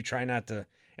even if you try not to,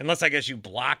 unless I guess you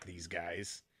block these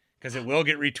guys, because it will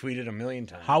get retweeted a million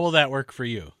times. How will that work for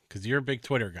you? Because you're a big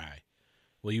Twitter guy.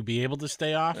 Will you be able to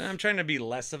stay off? I'm trying to be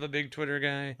less of a big Twitter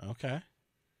guy. Okay.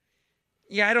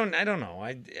 Yeah, I don't know.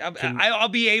 I'll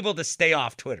be able to stay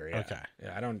off Twitter. Yeah. Okay.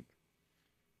 Yeah, I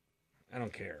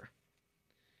don't care.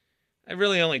 I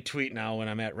really only tweet now when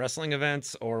I'm at wrestling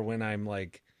events, or when I'm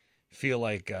feel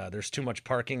like there's too much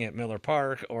parking at Miller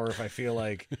Park, or if I feel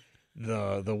like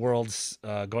the world's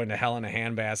going to hell in a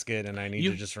handbasket and I need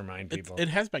to just remind people. It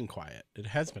has been quiet. It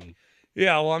has been.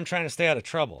 Yeah, well, I'm trying to stay out of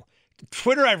trouble.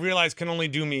 Twitter, I've realized, can only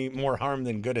do me more harm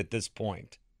than good at this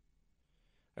point.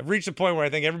 I've reached a point where I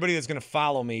think everybody that's going to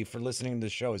follow me for listening to the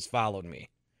show has followed me.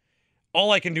 All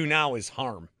I can do now is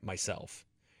harm myself.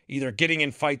 Either getting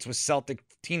in fights with Celtic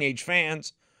teenage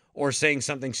fans, or saying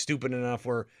something stupid enough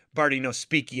where Barty no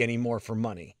speaky anymore for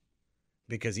money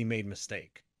because he made a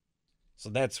mistake. So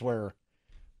that's where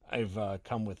I've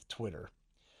come with Twitter.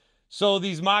 So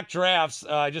these mock drafts,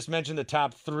 I just mentioned the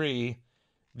top 3.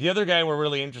 The other guy we're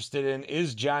really interested in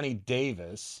is Johnny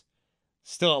Davis.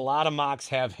 Still, a lot of mocks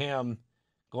have him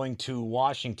going to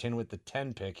Washington with the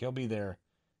 10 pick. He'll be there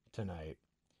tonight.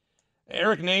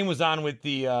 Eric Name was on with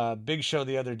the Big Show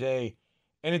the other day,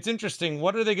 and it's interesting.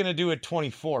 What are they going to do at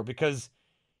 24? Because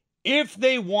if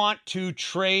they want to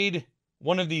trade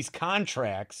one of these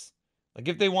contracts, like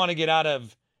if they want to get out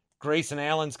of Grayson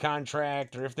Allen's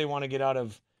contract, or if they want to get out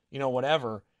of,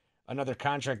 whatever, another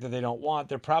contract that they don't want,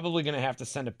 they're probably going to have to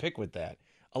send a pick with that.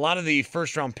 A lot of the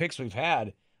first-round picks we've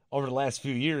had over the last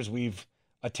few years, we've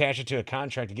attached it to a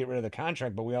contract to get rid of the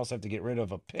contract, but we also have to get rid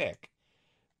of a pick.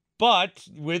 But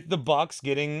with the Bucks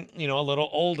getting, a little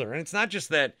older, and it's not just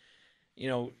that,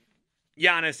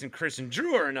 Giannis and Chris and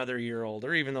Drew are another year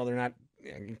older, even though they're not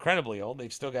incredibly old.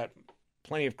 They've still got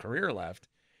plenty of career left.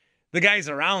 The guys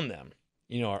around them,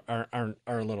 are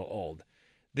a little old.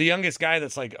 The youngest guy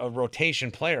that's like a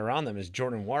rotation player around them is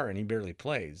Jordan Warren. He barely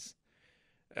plays.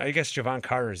 I guess Javon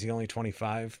Carter is the only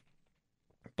 25.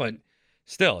 But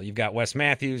still, you've got Wes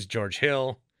Matthews, George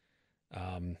Hill.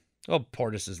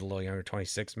 Portis is a little younger,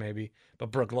 26 maybe.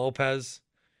 But Brooke Lopez.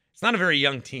 It's not a very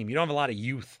young team. You don't have a lot of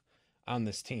youth on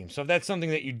this team. So if that's something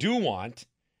that you do want,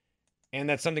 and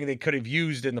that's something they could have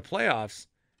used in the playoffs,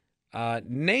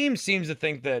 Name seems to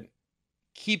think that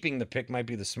keeping the pick might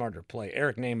be the smarter play.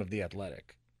 Eric Name of The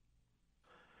Athletic.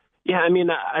 Yeah, I mean,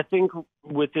 I think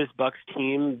with this Bucks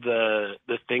team, the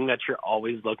thing that you're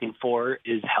always looking for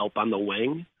is help on the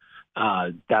wing.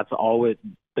 That's always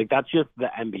that's just the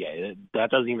NBA. That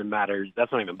doesn't even matter.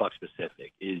 That's not even Bucks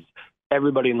specific. Is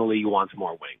everybody in the league wants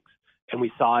more wings, and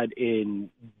we saw it in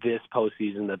this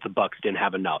postseason that the Bucks didn't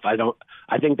have enough.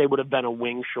 I think they would have been a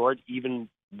wing short even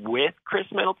with Chris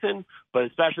Middleton, but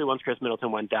especially once Chris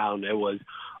Middleton went down, it was,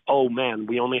 oh man,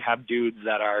 we only have dudes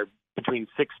that are between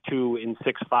 6'2" and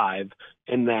 6'5",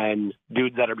 and then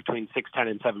dudes that are between 6'10"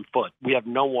 and 7 foot. We have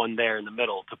no one there in the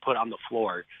middle to put on the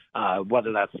floor,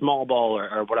 whether that's small ball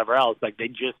or whatever else. Like, they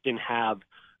just didn't have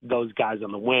those guys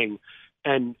on the wing.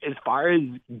 And as far as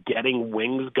getting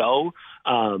wings go,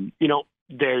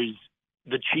 there's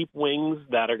the cheap wings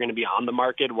that are going to be on the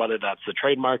market, whether that's the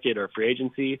trade market or free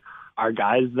agency, are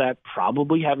guys that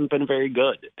probably haven't been very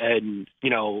good and,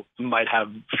 might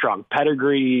have strong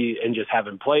pedigree and just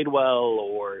haven't played well,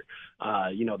 or,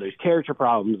 there's character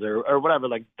problems or whatever.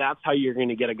 Like, that's how you're going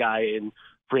to get a guy in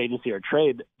free agency or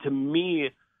trade. To me,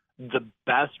 the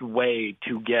best way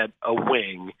to get a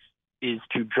wing is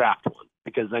to draft one,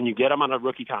 because then you get him on a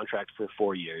rookie contract for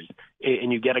 4 years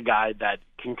and you get a guy that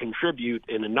can contribute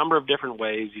in a number of different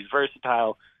ways. He's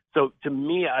versatile. So to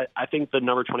me, I think the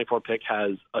number 24 pick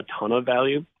has a ton of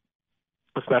value,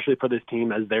 especially for this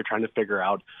team as they're trying to figure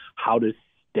out how to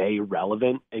stay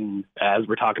relevant. And as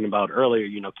we're talking about earlier,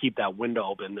 keep that window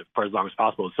open for as long as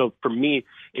possible. So for me,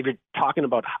 if you're talking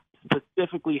about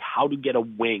specifically how to get a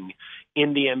wing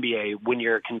in the NBA when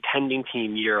you're a contending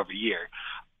team year over year,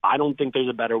 I don't think there's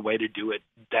a better way to do it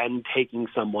than taking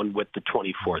someone with the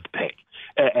 24th pick.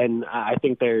 And I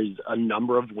think there's a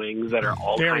number of wings that are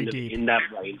all very kind of deep in that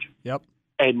range. Yep.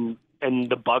 And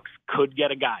the Bucks could get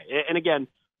a guy. And again,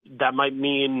 that might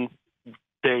mean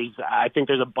I think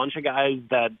there's a bunch of guys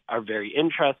that are very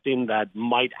interesting that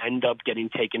might end up getting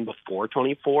taken before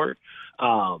 24.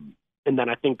 And then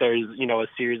I think there's, a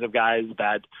series of guys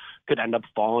that could end up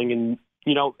falling in,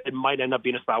 it might end up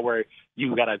being a spot where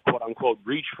you got to quote unquote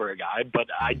reach for a guy. But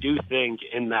I do think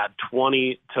in that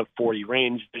 20 to 40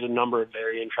 range, there's a number of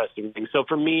very interesting things. So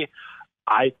for me,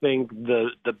 I think the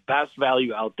best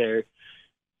value out there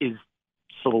is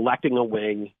selecting a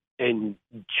wing and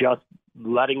just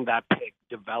letting that pick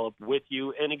develop with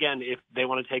you. And again, if they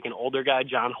want to take an older guy,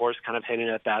 John Horst kind of hinted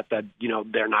at that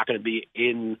they're not going to be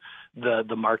in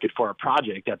the market for a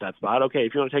project at that spot. Okay,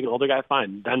 if you want to take an older guy,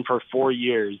 fine. Then for 4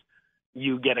 years,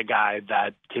 you get a guy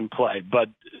that can play. But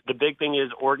the big thing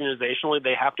is organizationally,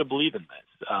 they have to believe in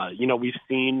this. We've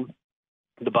seen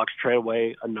the Bucks trade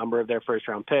away a number of their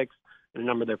first-round picks, and a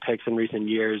number of their picks in recent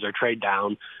years, or trade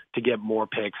down to get more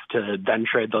picks to then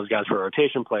trade those guys for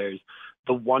rotation players.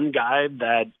 The one guy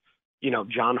that,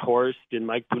 John Horst and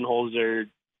Mike Budenholzer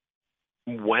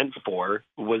went for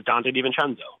was Dante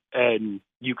DiVincenzo. And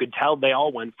you could tell they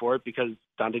all went for it because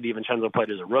Dante DiVincenzo played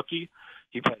as a rookie.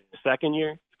 He played in his second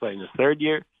year, he played in his third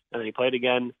year, and then he played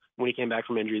again when he came back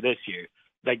from injury this year.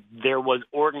 Like, there was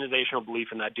organizational belief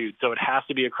in that dude. So it has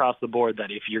to be across the board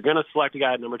that if you're going to select a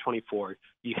guy at number 24,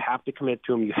 you have to commit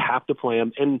to him. You have to play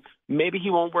him. And maybe he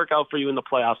won't work out for you in the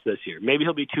playoffs this year. Maybe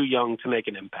he'll be too young to make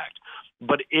an impact.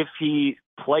 But if he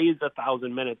plays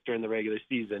 1,000 minutes during the regular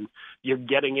season, you're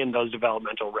getting in those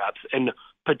developmental reps and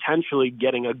potentially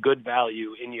getting a good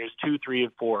value in years 2, 3,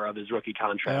 and 4 of his rookie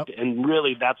contract. Yep. And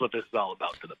really, that's what this is all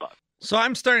about for the Bucks. So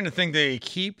I'm starting to think they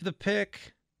keep the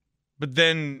pick, but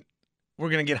then we're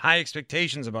going to get high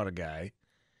expectations about a guy.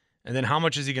 And then how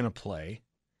much is he going to play?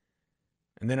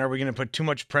 And then are we going to put too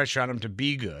much pressure on him to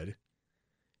be good?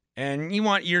 And you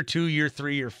want year 2, year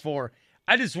 3, year 4.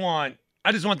 I just want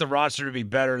the roster to be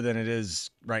better than it is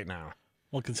right now.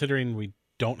 Well, considering we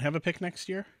don't have a pick next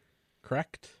year,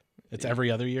 correct? It's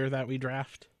every other year that we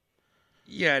draft.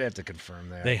 Yeah, I'd have to confirm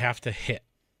that. They have to hit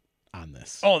on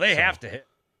this. Oh, they have to hit.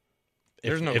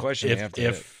 There's no question they have to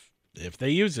hit. If they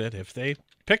use it, if they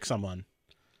pick someone,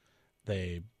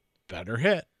 they better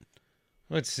hit.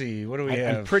 Let's see. What do we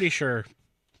have? I'm pretty sure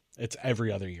it's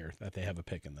every other year that they have a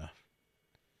pick in the.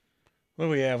 What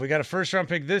do we have? We got a first-round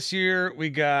pick this year. We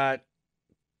got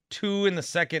 2 in the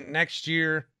second next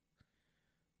year.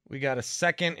 We got a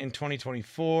second in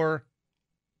 2024.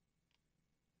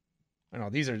 I know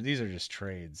these are just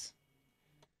trades.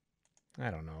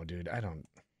 I don't know, dude.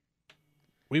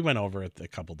 We went over it a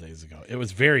couple days ago. It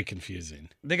was very confusing.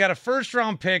 They got a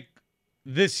first-round pick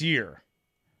this year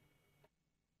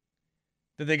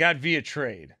that they got via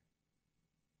trade.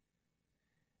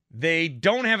 They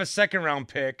don't have a second-round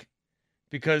pick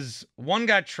because one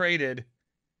got traded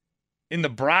in the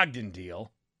Brogdon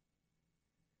deal.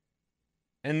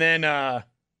 And then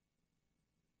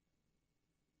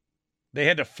they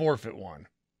had to forfeit one.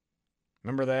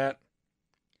 Remember that?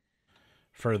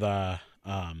 For the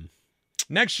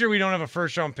next year we don't have a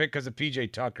first round pick because of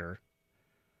PJ Tucker.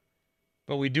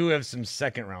 But we do have some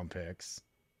second round picks.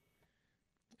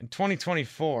 In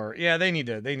 2024,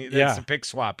 that's a pick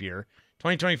swap year.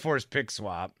 2024 is pick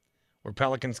swap, where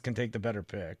Pelicans can take the better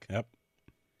pick. Yep.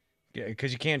 Yeah,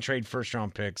 because you can't trade first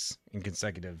round picks in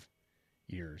consecutive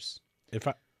years. If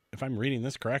I'm reading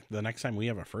this correct, the next time we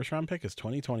have a first round pick is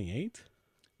 2028?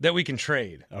 That we can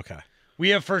trade. Okay. We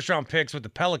have first round picks with the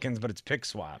Pelicans, but it's pick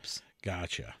swaps.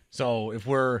 Gotcha. So if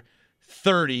we're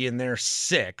 30 and they're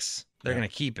 6, they're going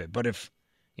to keep it. But if,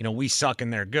 we suck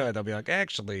and they're good, they'll be like,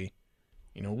 actually,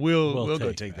 we'll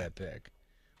go take that pick,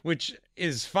 which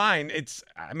is fine.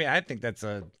 I think that's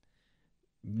a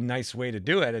nice way to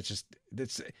do it. It's just,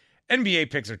 NBA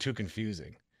picks are too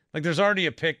confusing. Like there's already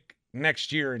a pick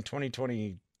next year in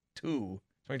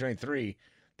 2023,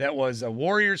 that was a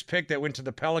Warriors pick that went to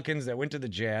the Pelicans, that went to the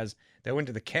Jazz, that went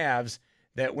to the Cavs,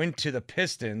 that went to the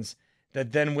Pistons,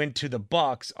 that then went to the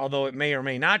Bucks, although it may or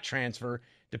may not transfer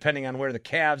depending on where the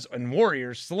Cavs and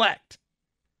Warriors select.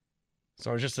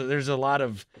 So there's a lot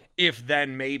of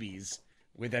if-then maybes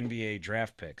with NBA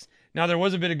draft picks. Now, there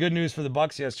was a bit of good news for the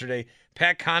Bucks yesterday.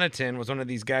 Pat Connaughton was one of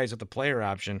these guys with the player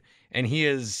option, and he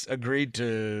has agreed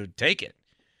to take it.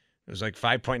 It was like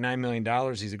 $5.9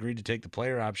 million. He's agreed to take the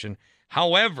player option.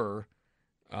 However,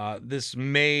 this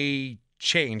may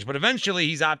change, but eventually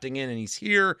he's opting in and he's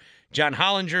here. John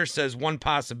Hollinger says one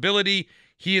possibility,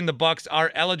 he and the Bucks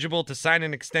are eligible to sign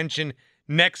an extension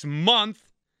next month,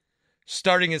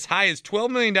 starting as high as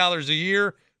 $12 million a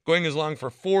year, going as long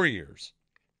for 4 years.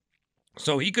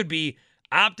 So he could be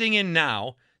opting in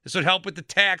now. This would help with the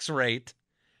tax rate.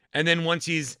 And then once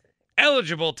he's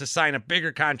eligible to sign a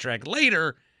bigger contract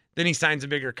later, then he signs a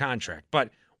bigger contract.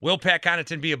 But will Pat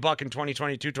Connaughton be a Buck in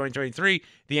 2022, 2023?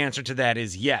 The answer to that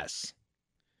is yes.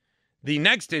 The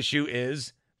next issue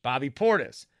is Bobby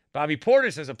Portis. Bobby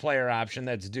Portis has a player option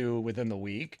that's due within the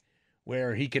week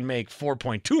where he can make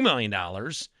 $4.2 million.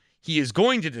 He is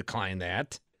going to decline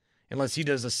that unless he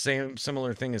does the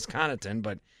similar thing as Connaughton,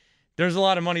 but there's a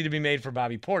lot of money to be made for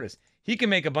Bobby Portis. He can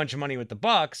make a bunch of money with the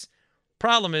Bucks.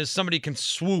 Problem is somebody can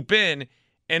swoop in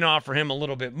and offer him a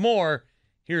little bit more.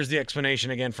 Here's the explanation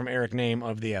again from Eric Name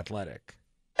of The Athletic.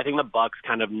 I think the Bucks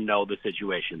kind of know the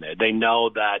situation there. They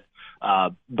know that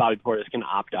Bobby Portis can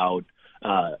opt out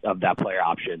of that player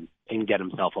option and get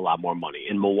himself a lot more money.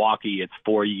 In Milwaukee, it's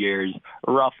 4 years,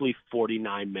 roughly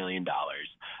 $49 million.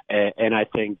 And I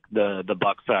think the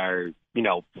Bucks are,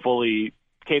 fully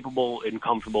capable and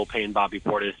comfortable paying Bobby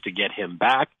Portis to get him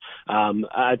back.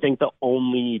 I think the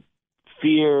only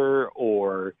fear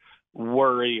or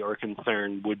worry or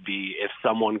concern would be if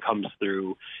someone comes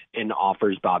through and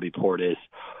offers Bobby Portis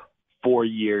 4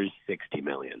 years, $60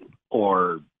 million,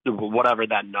 or whatever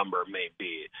that number may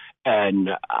be. And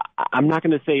I'm not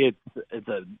going to say it's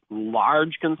a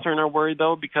large concern or worry,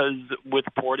 though, because with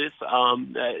Portis,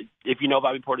 if you know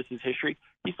Bobby Portis' history,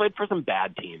 he's played for some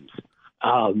bad teams,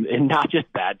 and not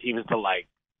just bad teams, but like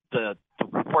the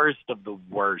worst of the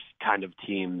worst kind of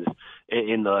teams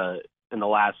in the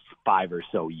last 5 or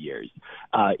so years.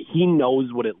 He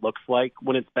knows what it looks like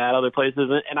when it's bad other places.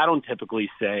 And I don't typically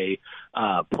say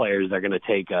players are going to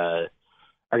take a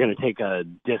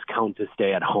discount to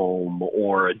stay at home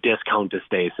or a discount to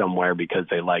stay somewhere because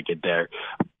they like it there.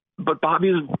 But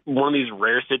Bobby's one of these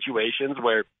rare situations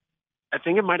where I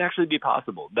think it might actually be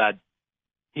possible that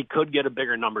he could get a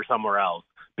bigger number somewhere else.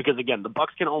 Because, again, the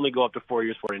Bucks can only go up to 4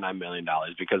 years, $49 million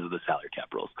because of the salary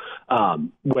cap rules,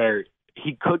 where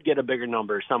he could get a bigger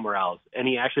number somewhere else, and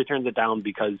he actually turns it down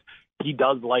because he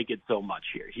does like it so much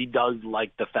here. He does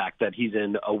like the fact that he's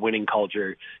in a winning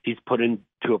culture. He's put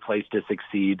into a place to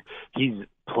succeed. He's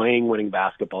playing winning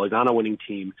basketball. He's on a winning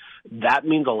team. That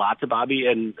means a lot to Bobby,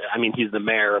 and, I mean, he's the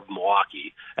mayor of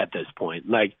Milwaukee at this point.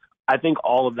 Like, I think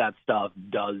all of that stuff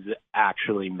does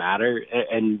actually matter,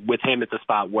 and with him, it's a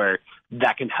spot where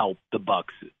that can help the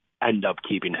Bucks end up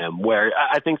keeping him, where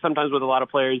I think sometimes with a lot of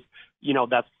players,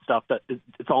 that's stuff that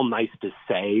it's all nice to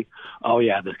say, oh,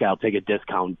 yeah, this guy will take a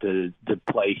discount to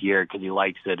play here because he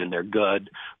likes it and they're good.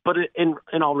 But in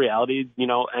all reality,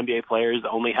 NBA players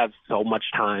only have so much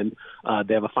time.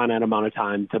 They have a finite amount of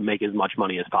time to make as much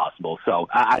money as possible. So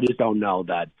I just don't know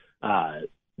that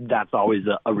that's always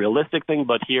a realistic thing.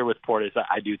 But here with Portis,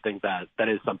 I do think that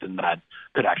is something that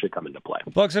could actually come into play.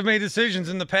 Bucks have made decisions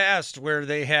in the past where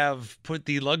they have put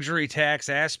the luxury tax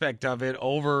aspect of it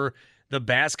over the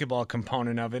basketball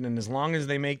component of it. And as long as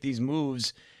they make these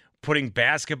moves, putting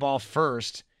basketball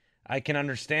first, I can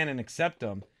understand and accept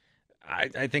them.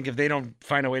 I think if they don't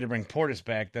find a way to bring Portis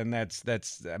back, then that's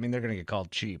I mean, they're going to get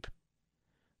called cheap.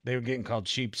 They were getting called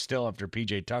cheap still after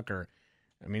PJ Tucker.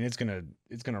 I mean, it's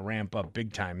gonna ramp up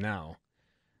big time now.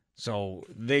 So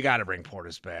they got to bring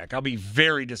Portis back. I'll be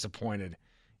very disappointed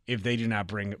if they do not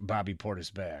bring Bobby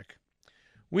Portis back.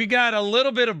 We got a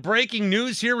little bit of breaking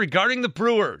news here regarding the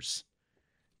Brewers.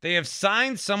 They have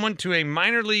signed someone to a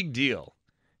minor league deal.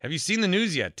 Have you seen the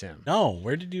news yet, Tim? No.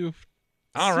 Where did you?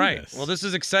 All right. This? Well, this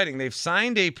is exciting. They've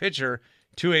signed a pitcher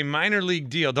to a minor league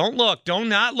deal. Don't look. Do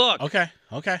not look. Okay.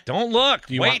 Don't look.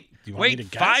 Do you wait. want me to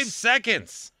guess? 5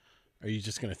 seconds. Or are you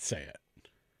just going to say it?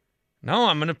 No,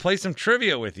 I'm going to play some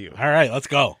trivia with you. All right, let's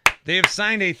go. They have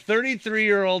signed a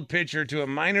 33-year-old pitcher to a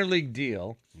minor league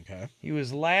deal. Okay. He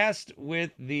was last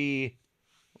with the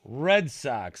Red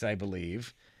Sox, I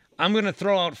believe. I'm going to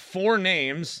throw out 4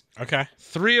 names. Okay.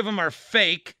 3 of them are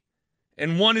fake,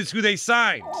 and 1 is who they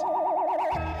signed.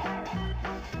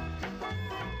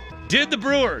 Did the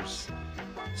Brewers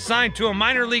sign to a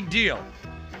minor league deal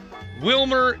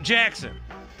Wilmer Jackson?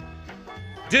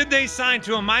 Did they sign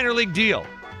to a minor league deal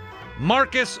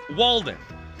Marcus Walden?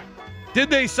 Did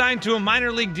they sign to a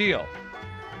minor league deal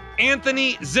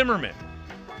Anthony Zimmerman?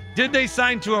 Did they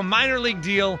sign to a minor league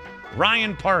deal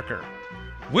Ryan Parker?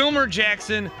 Wilmer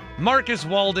Jackson, Marcus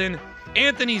Walden,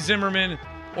 Anthony Zimmerman,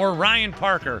 or Ryan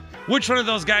Parker? Which one of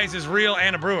those guys is real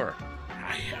and a Brewer?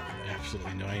 I have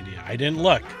absolutely no idea. I didn't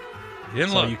look.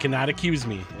 So you cannot accuse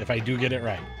me if I do get it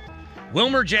right.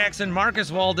 Wilmer Jackson, Marcus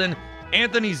Walden,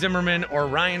 Anthony Zimmerman, or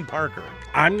Ryan Parker?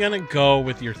 I'm going to go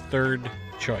with your third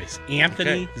choice,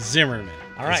 Anthony Zimmerman.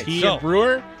 All right. Is he so a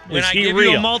Brewer? When Is I he give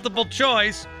real? you a multiple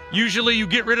choice, usually you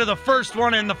get rid of the first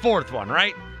one and the fourth one,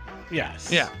 right?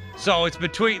 Yes. Yeah. So it's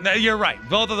between. You're right.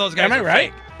 Both of those guys Am I are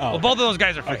right? fake. Oh, well, okay. both of those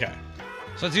guys are fake. Okay.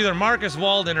 So it's either Marcus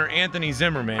Walden or Anthony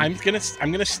Zimmerman. I'm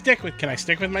gonna stick with. Can I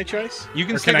stick with my choice? You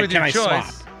can Or stick with your I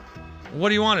choice. swap? What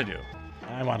do you want to do?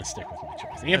 I want to stick with my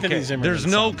choice. Anthony Zimmerman. There's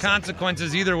no sounds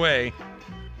consequences either way.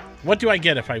 What do I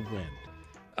get if I win?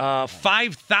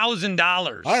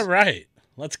 $5,000. All right,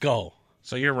 let's go.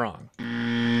 So you're wrong.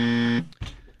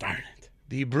 Darn it.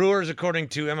 The Brewers, according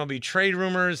to MLB Trade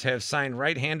Rumors, have signed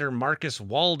right-hander Marcus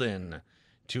Walden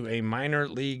to a minor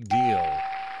league deal.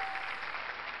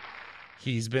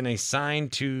 He's been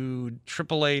assigned to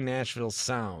AAA Nashville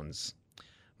Sounds.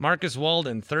 Marcus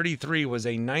Walden, 33, was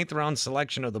a 9th-round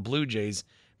selection of the Blue Jays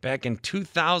back in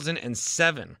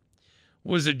 2007.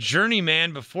 Was a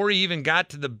journeyman before he even got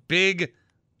to the big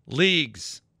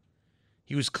leagues.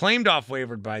 He was claimed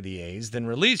off-waived by the A's, then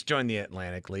released, joined the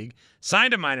Atlantic League,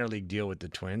 signed a minor league deal with the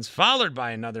Twins, followed by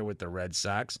another with the Red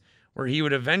Sox, where he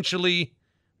would eventually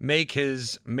make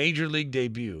his major league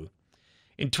debut.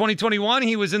 In 2021,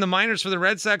 he was in the minors for the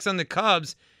Red Sox and the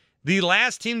Cubs. The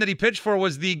last team that he pitched for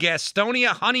was the Gastonia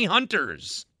Honey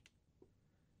Hunters.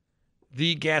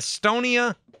 The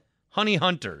Gastonia Honey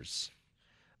Hunters.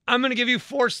 I'm going to give you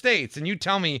 4 states, and you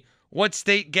tell me what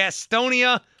state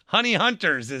Gastonia Honey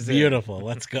Hunters is in. Beautiful.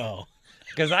 Let's go.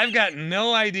 Because I've got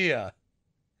no idea.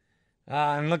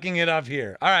 I'm looking it up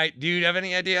here. All right. Do you have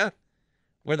any idea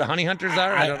where the Honey Hunters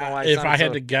are? I don't know why. If I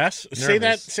had to guess,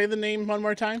 nervous. say the name one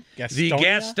more time. The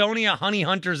Gastonia Honey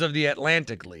Hunters of the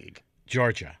Atlantic League.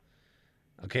 Georgia.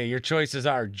 Okay, your choices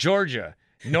are Georgia,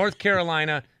 North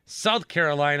Carolina, South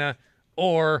Carolina,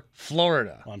 or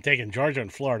Florida. Well, I'm taking Georgia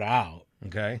and Florida out.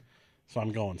 Okay. So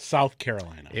I'm going South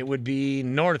Carolina. It would be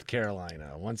North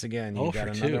Carolina. Once again, you got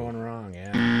another 2. one wrong.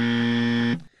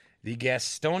 Yeah. The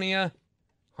Gastonia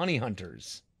Honey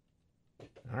Hunters.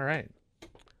 All right.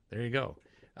 There you go.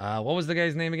 What was the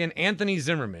guy's name again? Anthony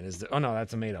Zimmerman is the. Oh no,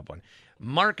 that's a made-up one.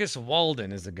 Marcus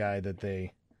Walden is the guy that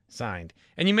they signed.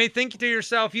 And you may think to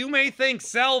yourself, who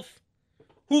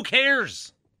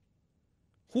cares?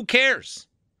 Who cares?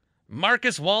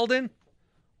 Marcus Walden?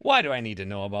 Why do I need to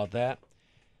know about that?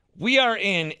 We are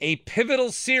in a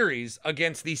pivotal series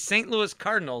against the St. Louis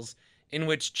Cardinals in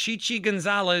which Chichi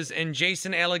Gonzalez and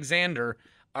Jason Alexander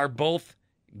are both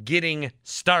getting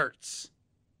starts.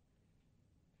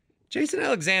 Jason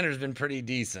Alexander's been pretty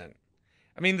decent.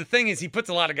 I mean, the thing is, he puts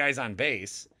a lot of guys on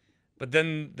base, but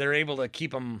then they're able to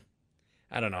keep them.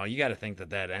 I don't know. You got to think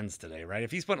that ends today, right?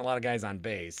 If he's putting a lot of guys on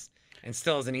base and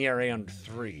still has an ERA under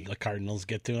 3. The Cardinals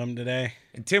get to him today.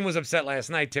 And Tim was upset last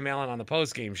night, Tim Allen on the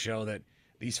postgame show, that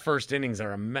these first innings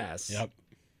are a mess. Yep.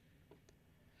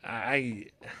 I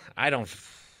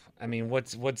I mean,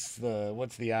 what's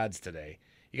the odds today?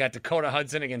 You got Dakota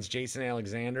Hudson against Jason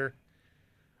Alexander.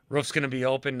 Roof's going to be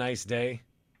open. Nice day.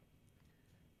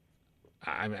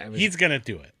 He's going to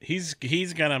do it. He's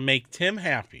going to make Tim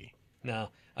happy. No,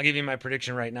 I'll give you my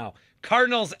prediction right now.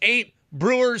 Cardinals 8,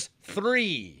 Brewers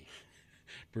 3.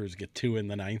 Brewers get 2 in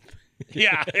the 9th.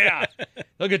 Yeah.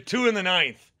 They'll get 2 in the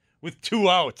 9th with 2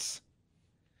 outs.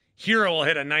 Hero will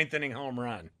hit a 9th inning home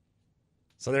run.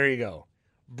 So there you go.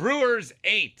 Brewers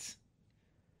 8.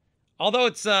 Although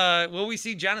it's, will we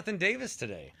see Jonathan Davis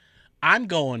today? I'm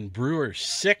going Brewers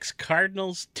 6,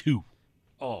 Cardinals 2.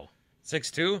 Oh,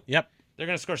 6-2? Yep. They're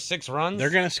going to score 6 runs?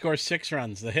 They're going to score 6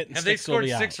 runs. The hit and Have they sticks will scored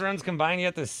be 6 out. runs combined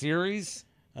yet this series?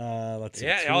 Let's see.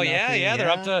 Yeah. 2-0. Yeah.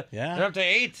 They're up to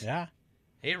 8. Yeah.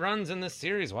 8 runs in this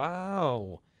series.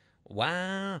 Wow.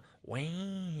 I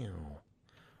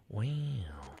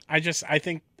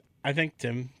think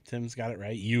Tim's got it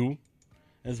right. You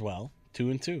as well.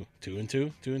 2-2.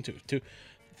 2-2.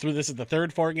 This is the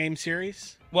third 4-game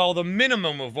series. Well, the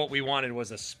minimum of what we wanted was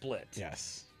a split.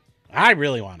 Yes. I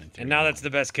really wanted to. And now that's the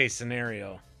best case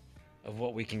scenario of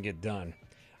what we can get done.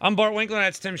 I'm Bart Winkler.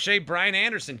 That's Tim Shea, Brian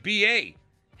Anderson, BA.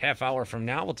 Half hour from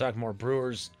now, we'll talk more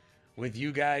Brewers with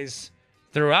you guys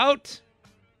throughout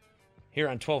here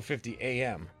on 1250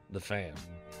 AM, The Fan.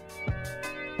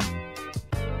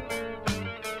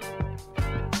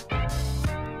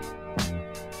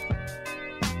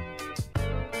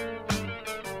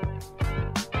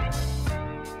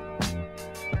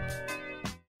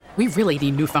 We really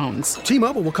need new phones.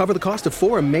 T-Mobile will cover the cost of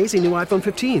 4 amazing new iPhone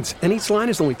 15s, and each line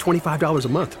is only $25 a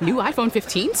month. New iPhone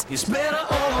 15s? It's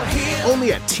better over here.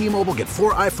 Only at T-Mobile, get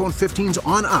 4 iPhone 15s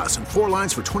on us and 4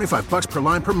 lines for $25 per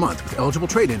line per month with eligible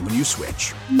trade-in when you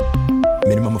switch.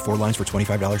 Minimum of 4 lines for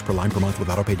 $25 per line per month with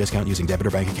autopay discount using debit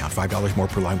or bank account. $5 more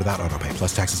per line without autopay,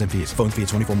 plus taxes and fees. Phone fee at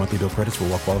 24 monthly bill credits for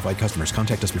well-qualified customers.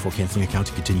 Contact us before canceling account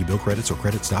to continue bill credits or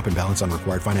credit stop and balance on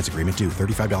required finance agreement due.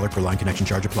 $35 per line connection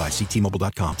charge applies. See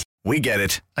T-Mobile.com. We get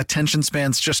it. Attention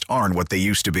spans just aren't what they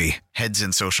used to be. Heads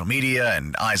in social media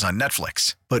and eyes on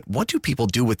Netflix. But what do people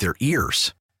do with their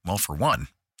ears? Well, for one,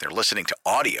 they're listening to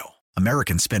audio.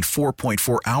 Americans spend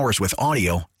 4.4 hours with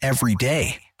audio every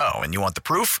day. Oh, and you want the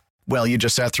proof? Well, you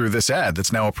just sat through this ad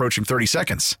that's now approaching 30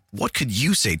 seconds. What could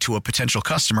you say to a potential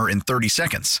customer in 30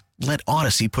 seconds? Let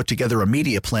Odyssey put together a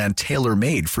media plan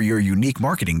tailor-made for your unique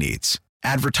marketing needs.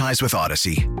 Advertise with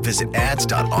Odyssey. Visit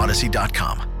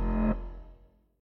ads.odyssey.com.